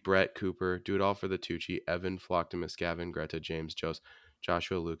 Andy, Brett, Cooper, Do It All for the Tucci, Evan, Flocktimus, Gavin, Greta, James,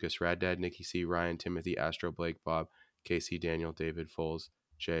 Joshua, Lucas, Rad Dad, Nikki C, Ryan, Timothy, Astro, Blake, Bob, Casey, Daniel, David, Foles,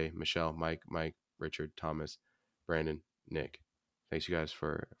 Jay, Michelle, Mike, Richard, Thomas, Brandon, Nick. Thanks you guys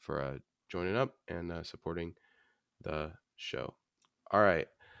for joining up and supporting the show. All right.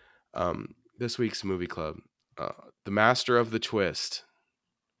 This week's movie club, The Master of the Twist,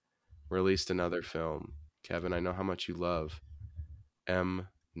 released another film. Kevin, I know how much you love M.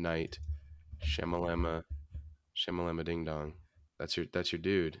 Night Shyamalama Ding Dong. That's your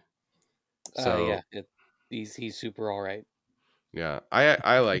dude. So he's super all right. Yeah,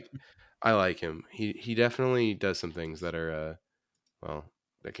 I like him. He definitely does some things that are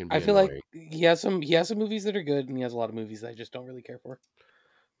that can be. I feel annoying. Like he has some movies that are good, and he has a lot of movies that I just don't really care for.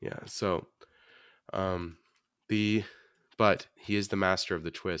 Yeah. So, but he is the master of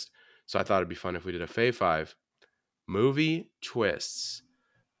the twist. So I thought it'd be fun if we did a Fave 5 movie twists.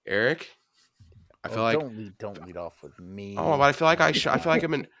 Eric, I feel like don't lead off with me. Oh, but I feel like I feel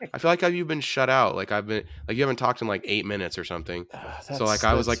like you've been shut out. Like you haven't talked in like 8 minutes or something. So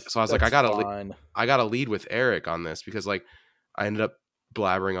I was like I gotta lead with Eric on this because like I ended up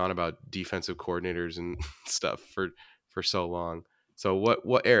blabbering on about defensive coordinators and stuff for so long. So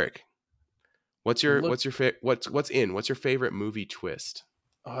what Eric? What's your favorite movie twist?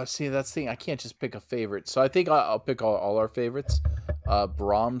 Oh, see, that's the thing. I can't just pick a favorite. So I think I'll pick all our favorites.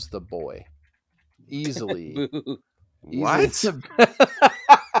 Brahms the Boy. Easily. What?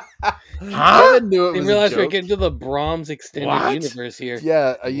 I didn't realize we're getting to the Brahms extended universe here.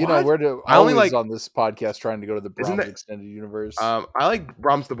 Yeah, we're always on this podcast trying to go to the Brahms extended universe. I like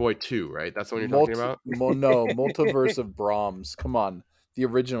Brahms the Boy 2, right? That's the one you're talking about? No, Multiverse of Brahms. Come on. The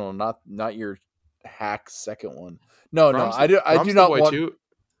original, not your hack second one. No, I do not want 2?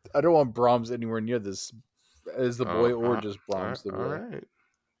 I don't want Brahms anywhere near this as the boy or just Brahms the Boy. All right.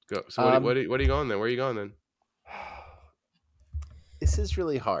 Go. So what are you going then? Where are you going then? This is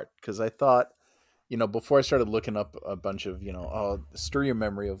really hard because I thought, before I started looking up a bunch of, stir your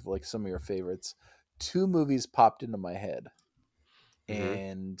memory of like some of your favorites, 2 movies popped into my head,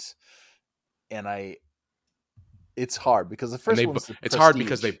 and it's hard because the first one's it's hard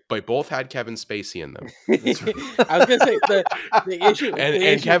because they both had Kevin Spacey in them. I was gonna say the issue,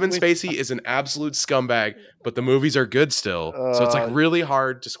 and Kevin Spacey is an absolute scumbag, but the movies are good still. So it's like really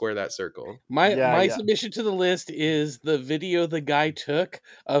hard to square that circle. My submission to the list is the video the guy took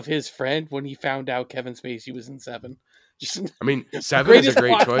of his friend when he found out Kevin Spacey was in Seven. I mean, 7 is a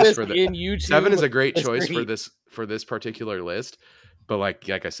great choice for the 7 is a great choice for this particular list. But like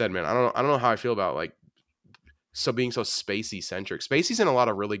I said, man, I don't know how I feel about like being so Spacey centric. Spacey's in a lot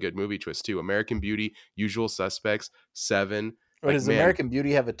of really good movie twists too. American Beauty, Usual Suspects, 7. Does American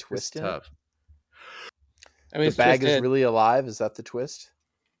Beauty have a twist in it? I mean, the bag is really alive. Is that the twist?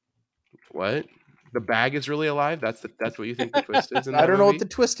 What? The bag is really alive? That's what you think the twist is in that I don't know movie? what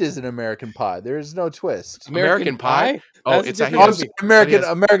the twist is in American Pie. There is no twist. American Pie? Oh, it's that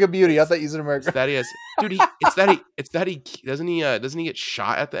American Beauty. I thought you said American. It's that he has, dude. It's that he doesn't he get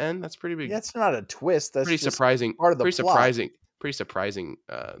shot at the end? That's pretty big. That's not a twist. That's pretty surprising. Part of the plot. Pretty surprising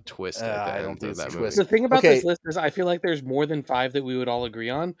twist at the end of that movie. The thing about this list is I feel like there's more than 5 that we would all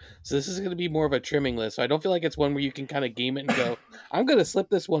agree on. So this is going to be more of a trimming list. So I don't feel like it's one where you can kind of game it and go, I'm going to slip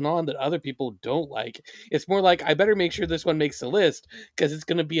this one on that other people don't like. It's more like I better make sure this one makes the list because it's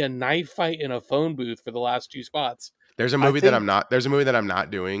going to be a knife fight in a phone booth for the last 2 spots. There's a movie that I'm not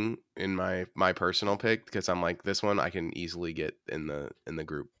doing in my personal pick because I'm like, this one I can easily get in the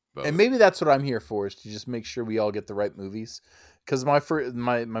group vote. And maybe that's what I'm here for, is to just make sure we all get the right movies. Because my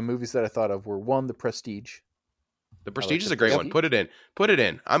movies that I thought of were 1, The Prestige. The Prestige is a great one. Put it in.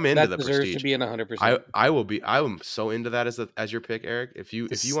 I'm into The Prestige. That deserves to be in 100%. I'm so into that as your pick, Eric. If you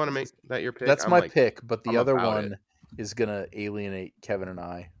want to make that your pick, that's my pick. But the other one is gonna alienate Kevin and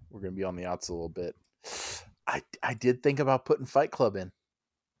I. We're gonna be on the outs a little bit. I did think about putting Fight Club in.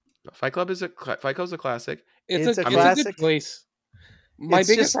 Fight Club's a classic. It's a good choice. My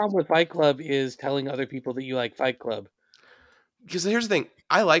biggest problem with Fight Club is telling other people that you like Fight Club. Because here's the thing,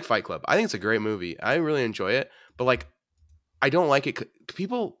 I like Fight Club. I think it's a great movie. I really enjoy it, but like, I don't like it.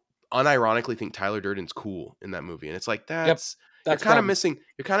 People unironically think Tyler Durden's cool in that movie, and it's like that's you're kind of missing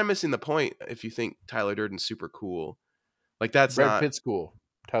the point if you think Tyler Durden's super cool. Like that's Brad Pitt's cool.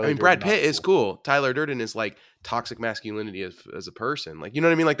 Brad Pitt is cool. Tyler Durden is like toxic masculinity as a person. Like, you know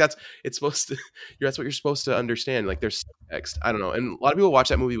what I mean? Like that's what you're supposed to understand. Like there's subtext. I don't know. And a lot of people watch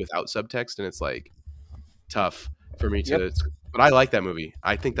that movie without subtext, and it's like tough for me to. But I like that movie.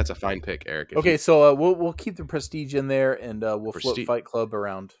 I think that's a fine pick, Eric. So we'll keep The Prestige in there, and we'll flip Fight Club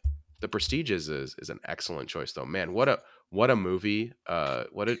around. The Prestige is an excellent choice, though. Man, what a movie!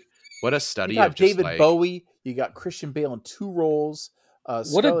 What a study you got of just David Bowie. You got Christian Bale in 2 roles.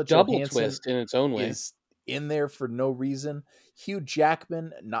 What a double twist in its own way. Is in there for no reason. Hugh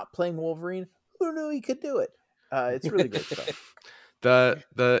Jackman not playing Wolverine. Who knew he could do it? It's really great stuff.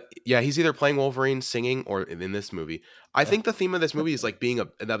 He's either playing Wolverine, singing, or in this movie. I think the theme of this movie is like being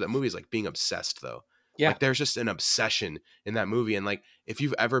obsessed though. Yeah. Like there's just an obsession in that movie. And like, if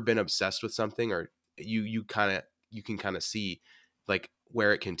you've ever been obsessed with something, or you can kind of see like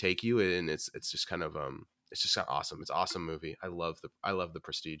where it can take you. And it's just kind of, it's just awesome. It's an awesome movie. I love the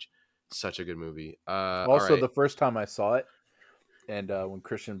Prestige. Such a good movie. Also, the first time I saw it, and when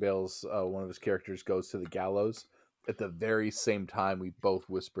Christian Bale's one of his characters goes to the gallows, at the very same time we both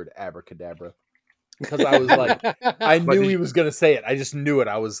whispered abracadabra, because I was like, I knew he was going to say it. I just knew it.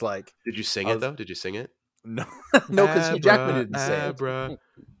 I was like, did you sing it though? Did you sing it? No, no, because Hugh Jackman didn't say it.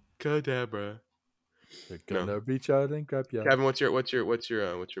 Abracadabra. They're gonna reach out and grab you. Kevin, what's your?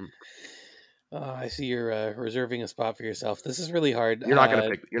 I see you're reserving a spot for yourself. This is really hard. You're not gonna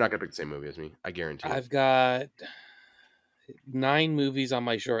pick the same movie as me. I guarantee. I've got 9 movies on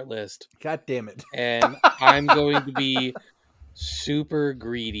my short list. God damn it! And I'm going to be super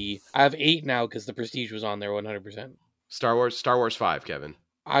greedy. I have 8 now because the Prestige was on there 100%. Star Wars 5, Kevin.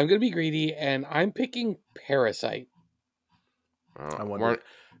 I'm going to be greedy, and I'm picking Parasite. I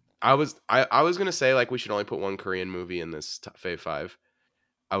was going to say like we should only put one Korean movie in this Fave 5.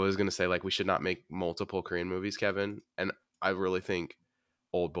 I was going to say like we should not make multiple Korean movies, Kevin. And I really think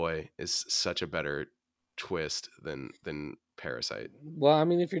Old Boy is such a better twist than Parasite. Well, I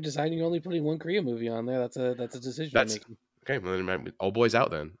mean, if you're deciding you're only putting one Korean movie on there, that's a decision you're making. Okay, well then Old Boy's out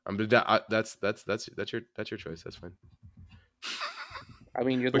then. That's your choice. That's fine. I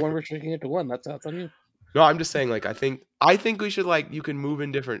mean, you're the one restricting it to one. That's on you. No, I'm just saying like I think we should like you can move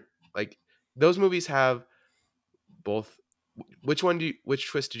in different like those movies have both. Which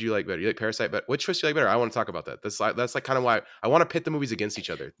twist did you like better? You like Parasite, but which twist do you like better? I want to talk about that. That's like kind of why I want to pit the movies against each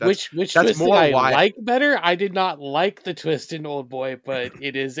other. Which twist did I like better? I did not like the twist in Old Boy, but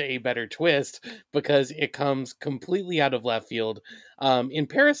it is a better twist because it comes completely out of left field. In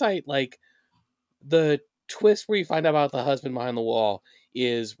Parasite, like the twist where you find out about the husband behind the wall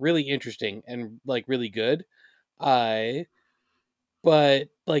is really interesting and like really good. But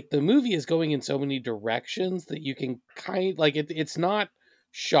like the movie is going in so many directions that you can kind like it's not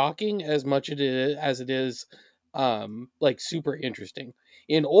shocking as much as it is like super interesting.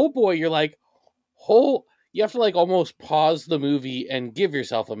 In Old Boy, you're like you have to like almost pause the movie and give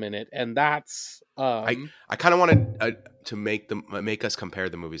yourself a minute, and that's I kind of wanted to make us compare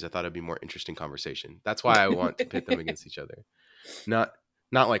the movies. I thought it'd be more interesting conversation. That's why I want to pit them against each other.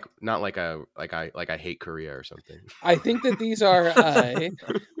 Not like I hate Korea or something. I think that these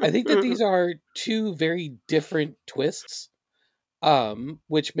are two very different twists,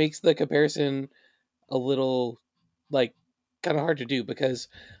 which makes the comparison a little like kind of hard to do because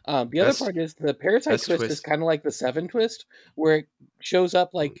the other part is the Parasite twist is kind of like the Seven twist, where it shows up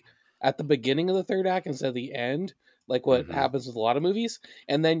like at the beginning of the third act instead of the end, like what happens with a lot of movies,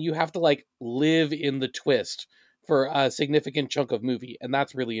 and then you have to like live in the twist for a significant chunk of movie, and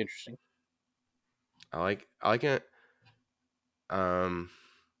that's really interesting. I like it.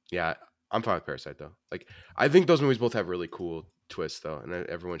 Yeah, I'm fine with Parasite though. Like, I think those movies both have really cool twists though, and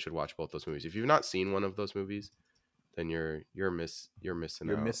everyone should watch both those movies. If you've not seen one of those movies, then you're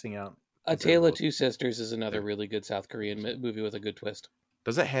missing out. A Tale of Two Sisters is another really good South Korean movie with a good twist.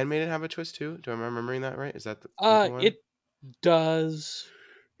 Doesn't Handmaiden have a twist too? Do I remembering that right? Is that the one? It does.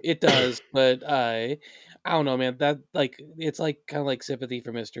 It does, but I don't know, man. That like it's like kind of like Sympathy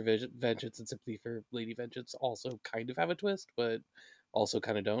for Mr. Vengeance and Sympathy for Lady Vengeance also kind of have a twist, but also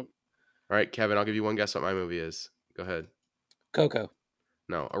kind of don't. All right, Kevin, I'll give you one guess what my movie is. Go ahead. Coco.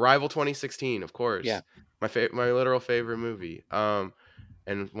 No, Arrival 2016, of course. Yeah. My literal favorite movie. And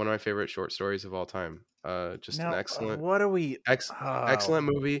one of my favorite short stories of all time. Just an excellent. What are we? Excellent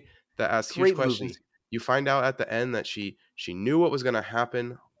movie that asks huge questions. Movie. You find out at the end that she knew what was going to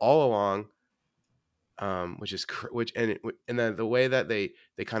happen all along. And then the way that they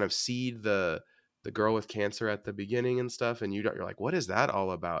kind of seed the girl with cancer at the beginning and stuff, and you're like, what is that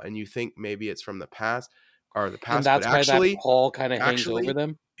all about? And you think maybe it's from the past or the past, and that's but why actually, that pall kind of hangs over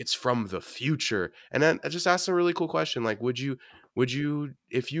them. It's from the future. And then I just asked a really cool question, like, would you,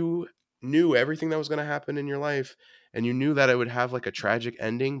 if you knew everything that was going to happen in your life, and you knew that it would have like a tragic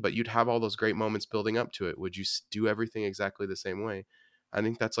ending, but you'd have all those great moments building up to it, would you do everything exactly the same way? I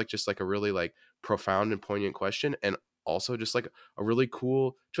think that's like just like a really like profound and poignant question, and also just like a really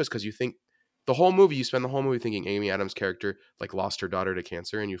cool twist, because you think you spend the whole movie thinking Amy Adams' character like lost her daughter to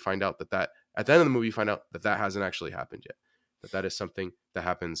cancer, and you find out that at the end of the movie you find out that hasn't actually happened yet, that is something that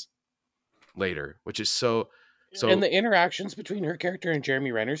happens later, which is so So, and the interactions between her character and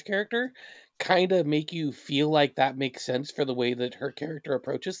Jeremy Renner's character kind of make you feel like that makes sense for the way that her character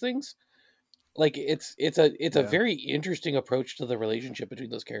approaches things. Like it's a very interesting approach to the relationship between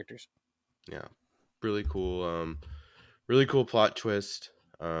those characters. Yeah, really cool. Really cool plot twist.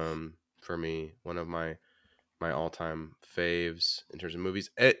 For me, one of my all-time faves in terms of movies.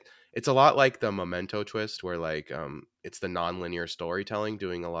 It's a lot like the Memento twist, where like it's the non-linear storytelling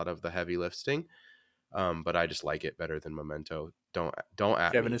doing a lot of the heavy lifting. But I just like it better than Memento. Don't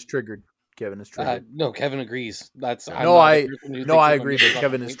at Kevin me. is triggered. Kevin is triggered. No, Kevin agrees. That's Yeah. I agree that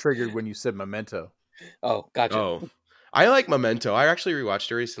Kevin is triggered when you said Memento. Oh, gotcha. Oh, I like Memento. I actually rewatched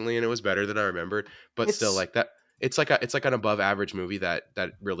it recently, and it was better than I remembered. But still, like that, it's like an above average movie that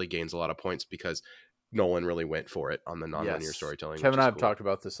really gains a lot of points because Nolan really went for it on the non-linear storytelling. Kevin and I have talked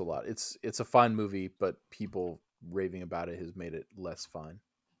about this a lot. It's a fine movie, but people raving about it has made it less fine.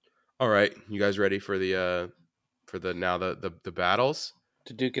 All right, you guys ready for the battles?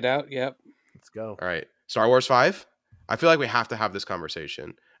 To duke it out? Yep. Let's go. All right, Star Wars 5. I feel like we have to have this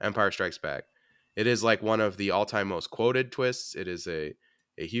conversation. Empire Strikes Back. It is like one of the all-time most quoted twists. It is a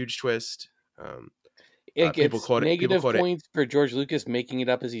huge twist. It gets negative points for George Lucas making it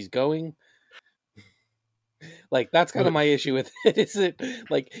up as he's going. Like, that's kind of my issue with it. Is it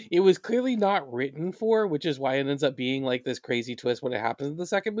like it was clearly not written for, which is why it ends up being like this crazy twist when it happens in the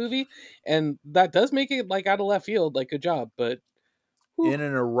second movie, and that does make it like out of left field. Like, good job, but in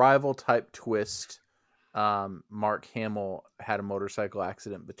an Arrival type twist, Mark Hamill had a motorcycle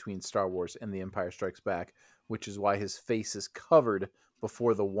accident between Star Wars and The Empire Strikes Back, which is why his face is covered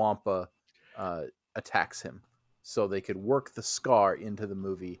before the Wampa attacks him, so they could work the scar into the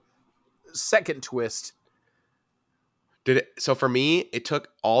movie. Second twist. So for me, it took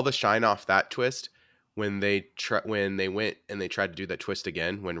all the shine off that twist when they went and they tried to do that twist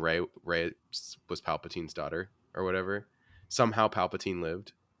again when Rey was Palpatine's daughter or whatever. Somehow Palpatine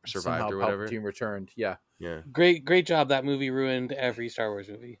lived or survived or whatever. Palpatine returned. Yeah. Great job. That movie ruined every Star Wars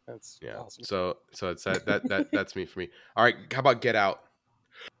movie. That's awesome. So it's that's me for me. All right, how about Get Out?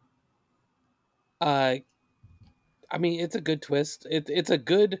 I mean, it's a good twist. It's a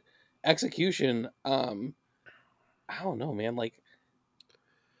good execution. I don't know, man. Like,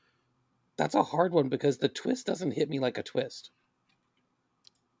 that's a hard one because the twist doesn't hit me like a twist.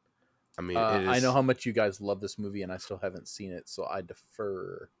 I mean, I know how much you guys love this movie, and I still haven't seen it, so I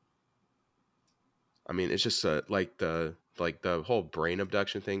defer. I mean, it's just like the whole brain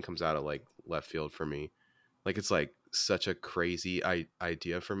abduction thing comes out of like left field for me. Like, it's like such a crazy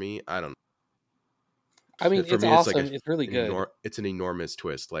idea for me. I don't know. I mean, it's awesome. It's really good. It's an enormous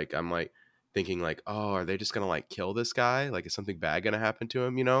twist. Like, I'm like thinking like, oh, are they just gonna like kill this guy? Like, is something bad gonna happen to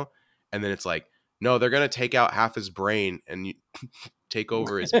him? You know? And then it's like, no, they're gonna take out half his brain and take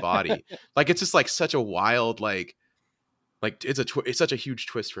over his body. Like, it's just like such a wild like it's such a huge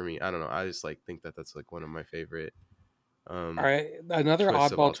twist for me. I don't know. I just like think that's like one of my favorite. All right, another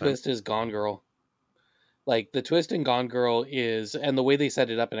oddball twist is Gone Girl. Like, the twist in Gone Girl is, and the way they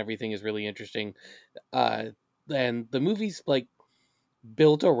set it up and everything is really interesting. And the movie's like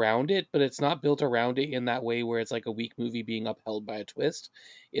built around it, but it's not built around it in that way where it's like a weak movie being upheld by a twist.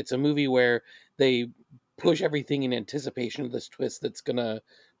 It's a movie where they push everything in anticipation of this twist that's gonna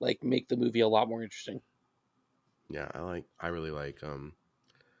like make the movie a lot more interesting. Yeah, I really like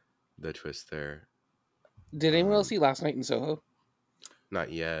the twist there. Did anyone else see Last Night in Soho?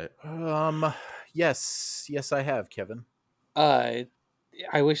 Not yet. Yes, I have, Kevin. I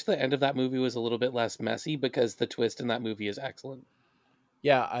wish the end of that movie was a little bit less messy because the twist in that movie is excellent.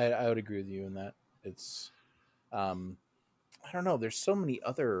 Yeah, I would agree with you in that. It's, I don't know. There's so many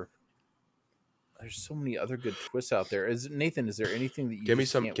other good twists out there. Nathan? Is there anything that you give me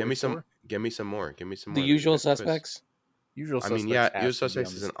some more? The Usual Suspects. Usual Suspects. I mean, yeah, Usual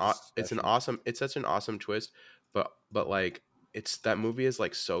Suspects is it's such an awesome twist, but like that movie is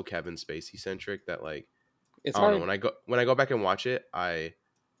like so Kevin Spacey centric that like I don't know, when I go back and watch it, I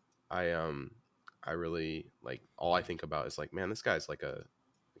really like all I think about is like, man, this guy's like a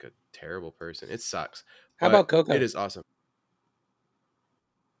terrible person. It sucks. How about Coco? It is awesome.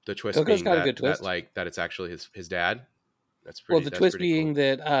 The twist Coco's being got a good twist. that it's actually his dad. That's pretty. Well, the twist being cool.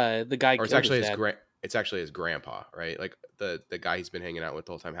 That the guy, or it's actually it's actually his grandpa, right? Like the guy he's been hanging out with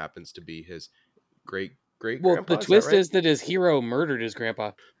the whole time happens to be his great grandpa. Well, the twist is that his hero murdered his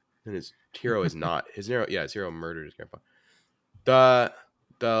grandpa. And his hero is not his hero. Yeah, his hero murdered his grandpa.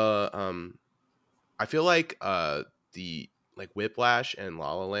 I feel like the like Whiplash and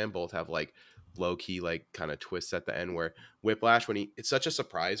La La Land both have like low key like kind of twists at the end, where Whiplash, when it's such a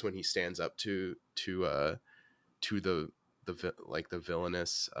surprise when he stands up to the like the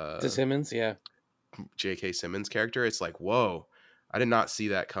villainous to Simmons, yeah. J.K. Simmons character, it's like, whoa, I did not see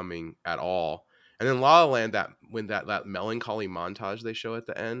that coming at all. And then La La Land, that melancholy montage they show at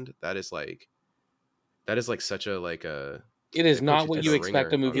the end, that is like such a like a. It is not what you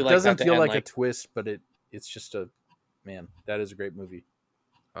expect a movie like that. It doesn't feel like a twist, but it's just a man. That is a great movie.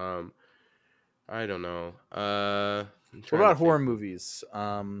 I don't know. What about horror movies?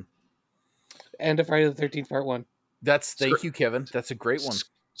 End of Friday the 13th Part 1. Thank you, Kevin. That's a great one.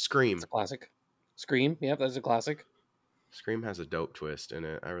 Scream. It's a classic. Scream. Yep, that's a classic. Scream has a dope twist in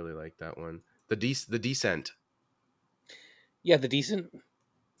it. I really like that one. The Descent. Yeah, The Descent.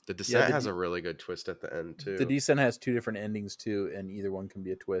 The Descent has a really good twist at the end too. The Descent has 2 different endings too, and either one can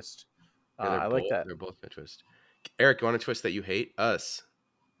be a twist. I like that. They're both a twist. Eric, you want a twist that you hate? Us.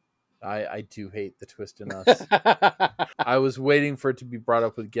 I do hate the twist in Us. I was waiting for it to be brought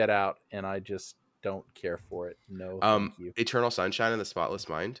up with Get Out, and I just don't care for it. No, thank you. Eternal Sunshine and the Spotless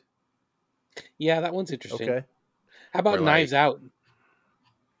Mind. Yeah, that one's interesting. Okay. How about Knives Out?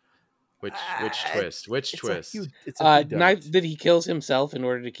 Which twist? Which twist? Knives, did he kills himself in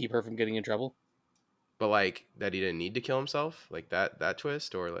order to keep her from getting in trouble? But like that he didn't need to kill himself? Like that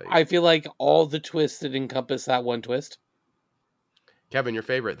twist? Or like I feel like all the twists that encompass that one twist. Kevin, your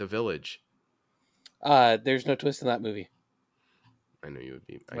favorite, The Village. There's no twist in that movie. I know you would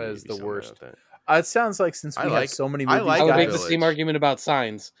be. That is the worst. It sounds like since we have so many movies, I would make the same argument about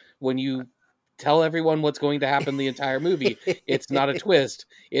Signs. When you tell everyone what's going to happen the entire movie, it's not a twist.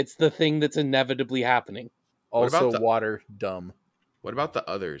 It's the thing that's inevitably happening. Also, water dumb. What about The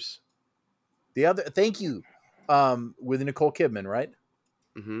Others? Thank you. With Nicole Kidman, right?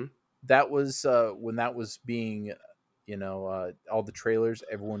 Mm-hmm. That was when that was being, all the trailers.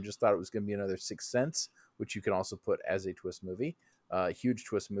 Everyone just thought it was going to be another Sixth Sense, which you can also put as a twist movie, huge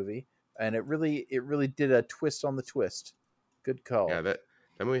twist movie, and it really did a twist on the twist. Good call. Yeah, that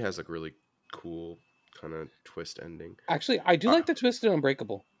movie has like really cool kind of twist ending. Actually, I do like the twist in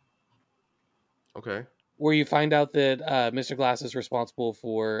Unbreakable. Okay. Where you find out that Mr. Glass is responsible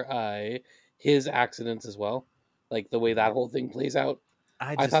for his accidents as well. Like the way that whole thing plays out.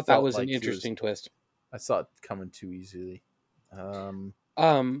 I thought that was an interesting twist. I saw it coming too easily. The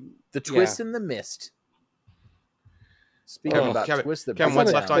twist in the mist. Speaking about twists, Kevin,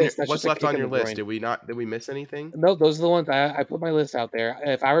 what's left on your list? Did we miss anything? No, those are the ones I put my list out there.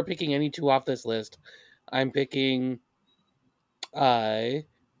 If I were picking any 2 off this list, I'm picking Old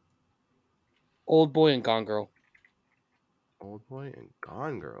Boy and Gone Girl. Old Boy and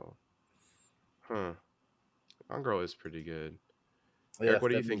Gone Girl. Huh. Gone Girl is pretty good. Yeah, Eric,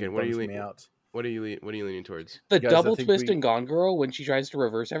 what are you thinking? What are you leaning towards? The double twist in Gone Girl when she tries to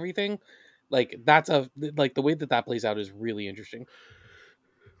reverse everything, like the way that plays out is really interesting.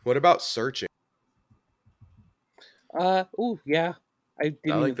 What about Searching? Yeah. I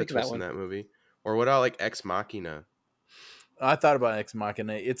didn't like the twist in that movie. Or what about like Ex Machina? I thought about Ex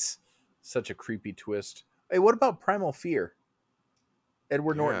Machina. It's such a creepy twist. Hey, what about Primal Fear?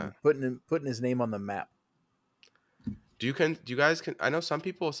 Edward Norton putting his name on the map. Do you guys I know some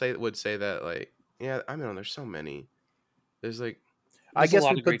people would say that like, yeah, I mean, there's so many. There's like, I guess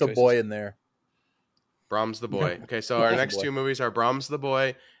we put the boy in there. Brahms the Boy. Okay, so our next 2 movies are Brahms the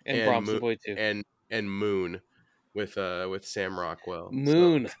Boy and Brahms the Boy 2. and Moon with Sam Rockwell.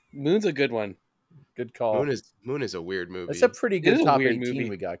 Moon's a good one. Good call. Moon is a weird movie. It's a pretty good top 18 movie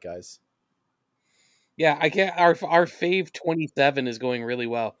we got, guys. Yeah, I can't. Our fave 27 is going really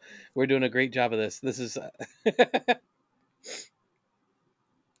well. We're doing a great job of this. This is.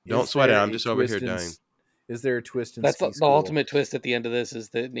 Don't sweat it. I'm just over here dying. Is there a twist in That's the ultimate twist at the end of this is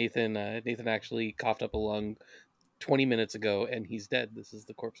that Nathan actually coughed up a lung 20 minutes ago and he's dead. This is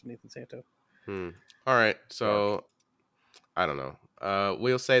the corpse of Nathan Santo. All right. So I don't know.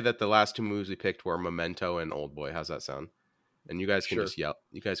 We'll say that the last 2 movies we picked were Memento and Old Boy. How's that sound? And you guys can just yell.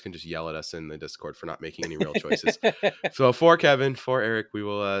 You guys can just yell at us in the Discord for not making any real choices. So for Kevin, for Eric, we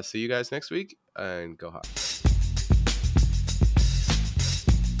will see you guys next week and go hot.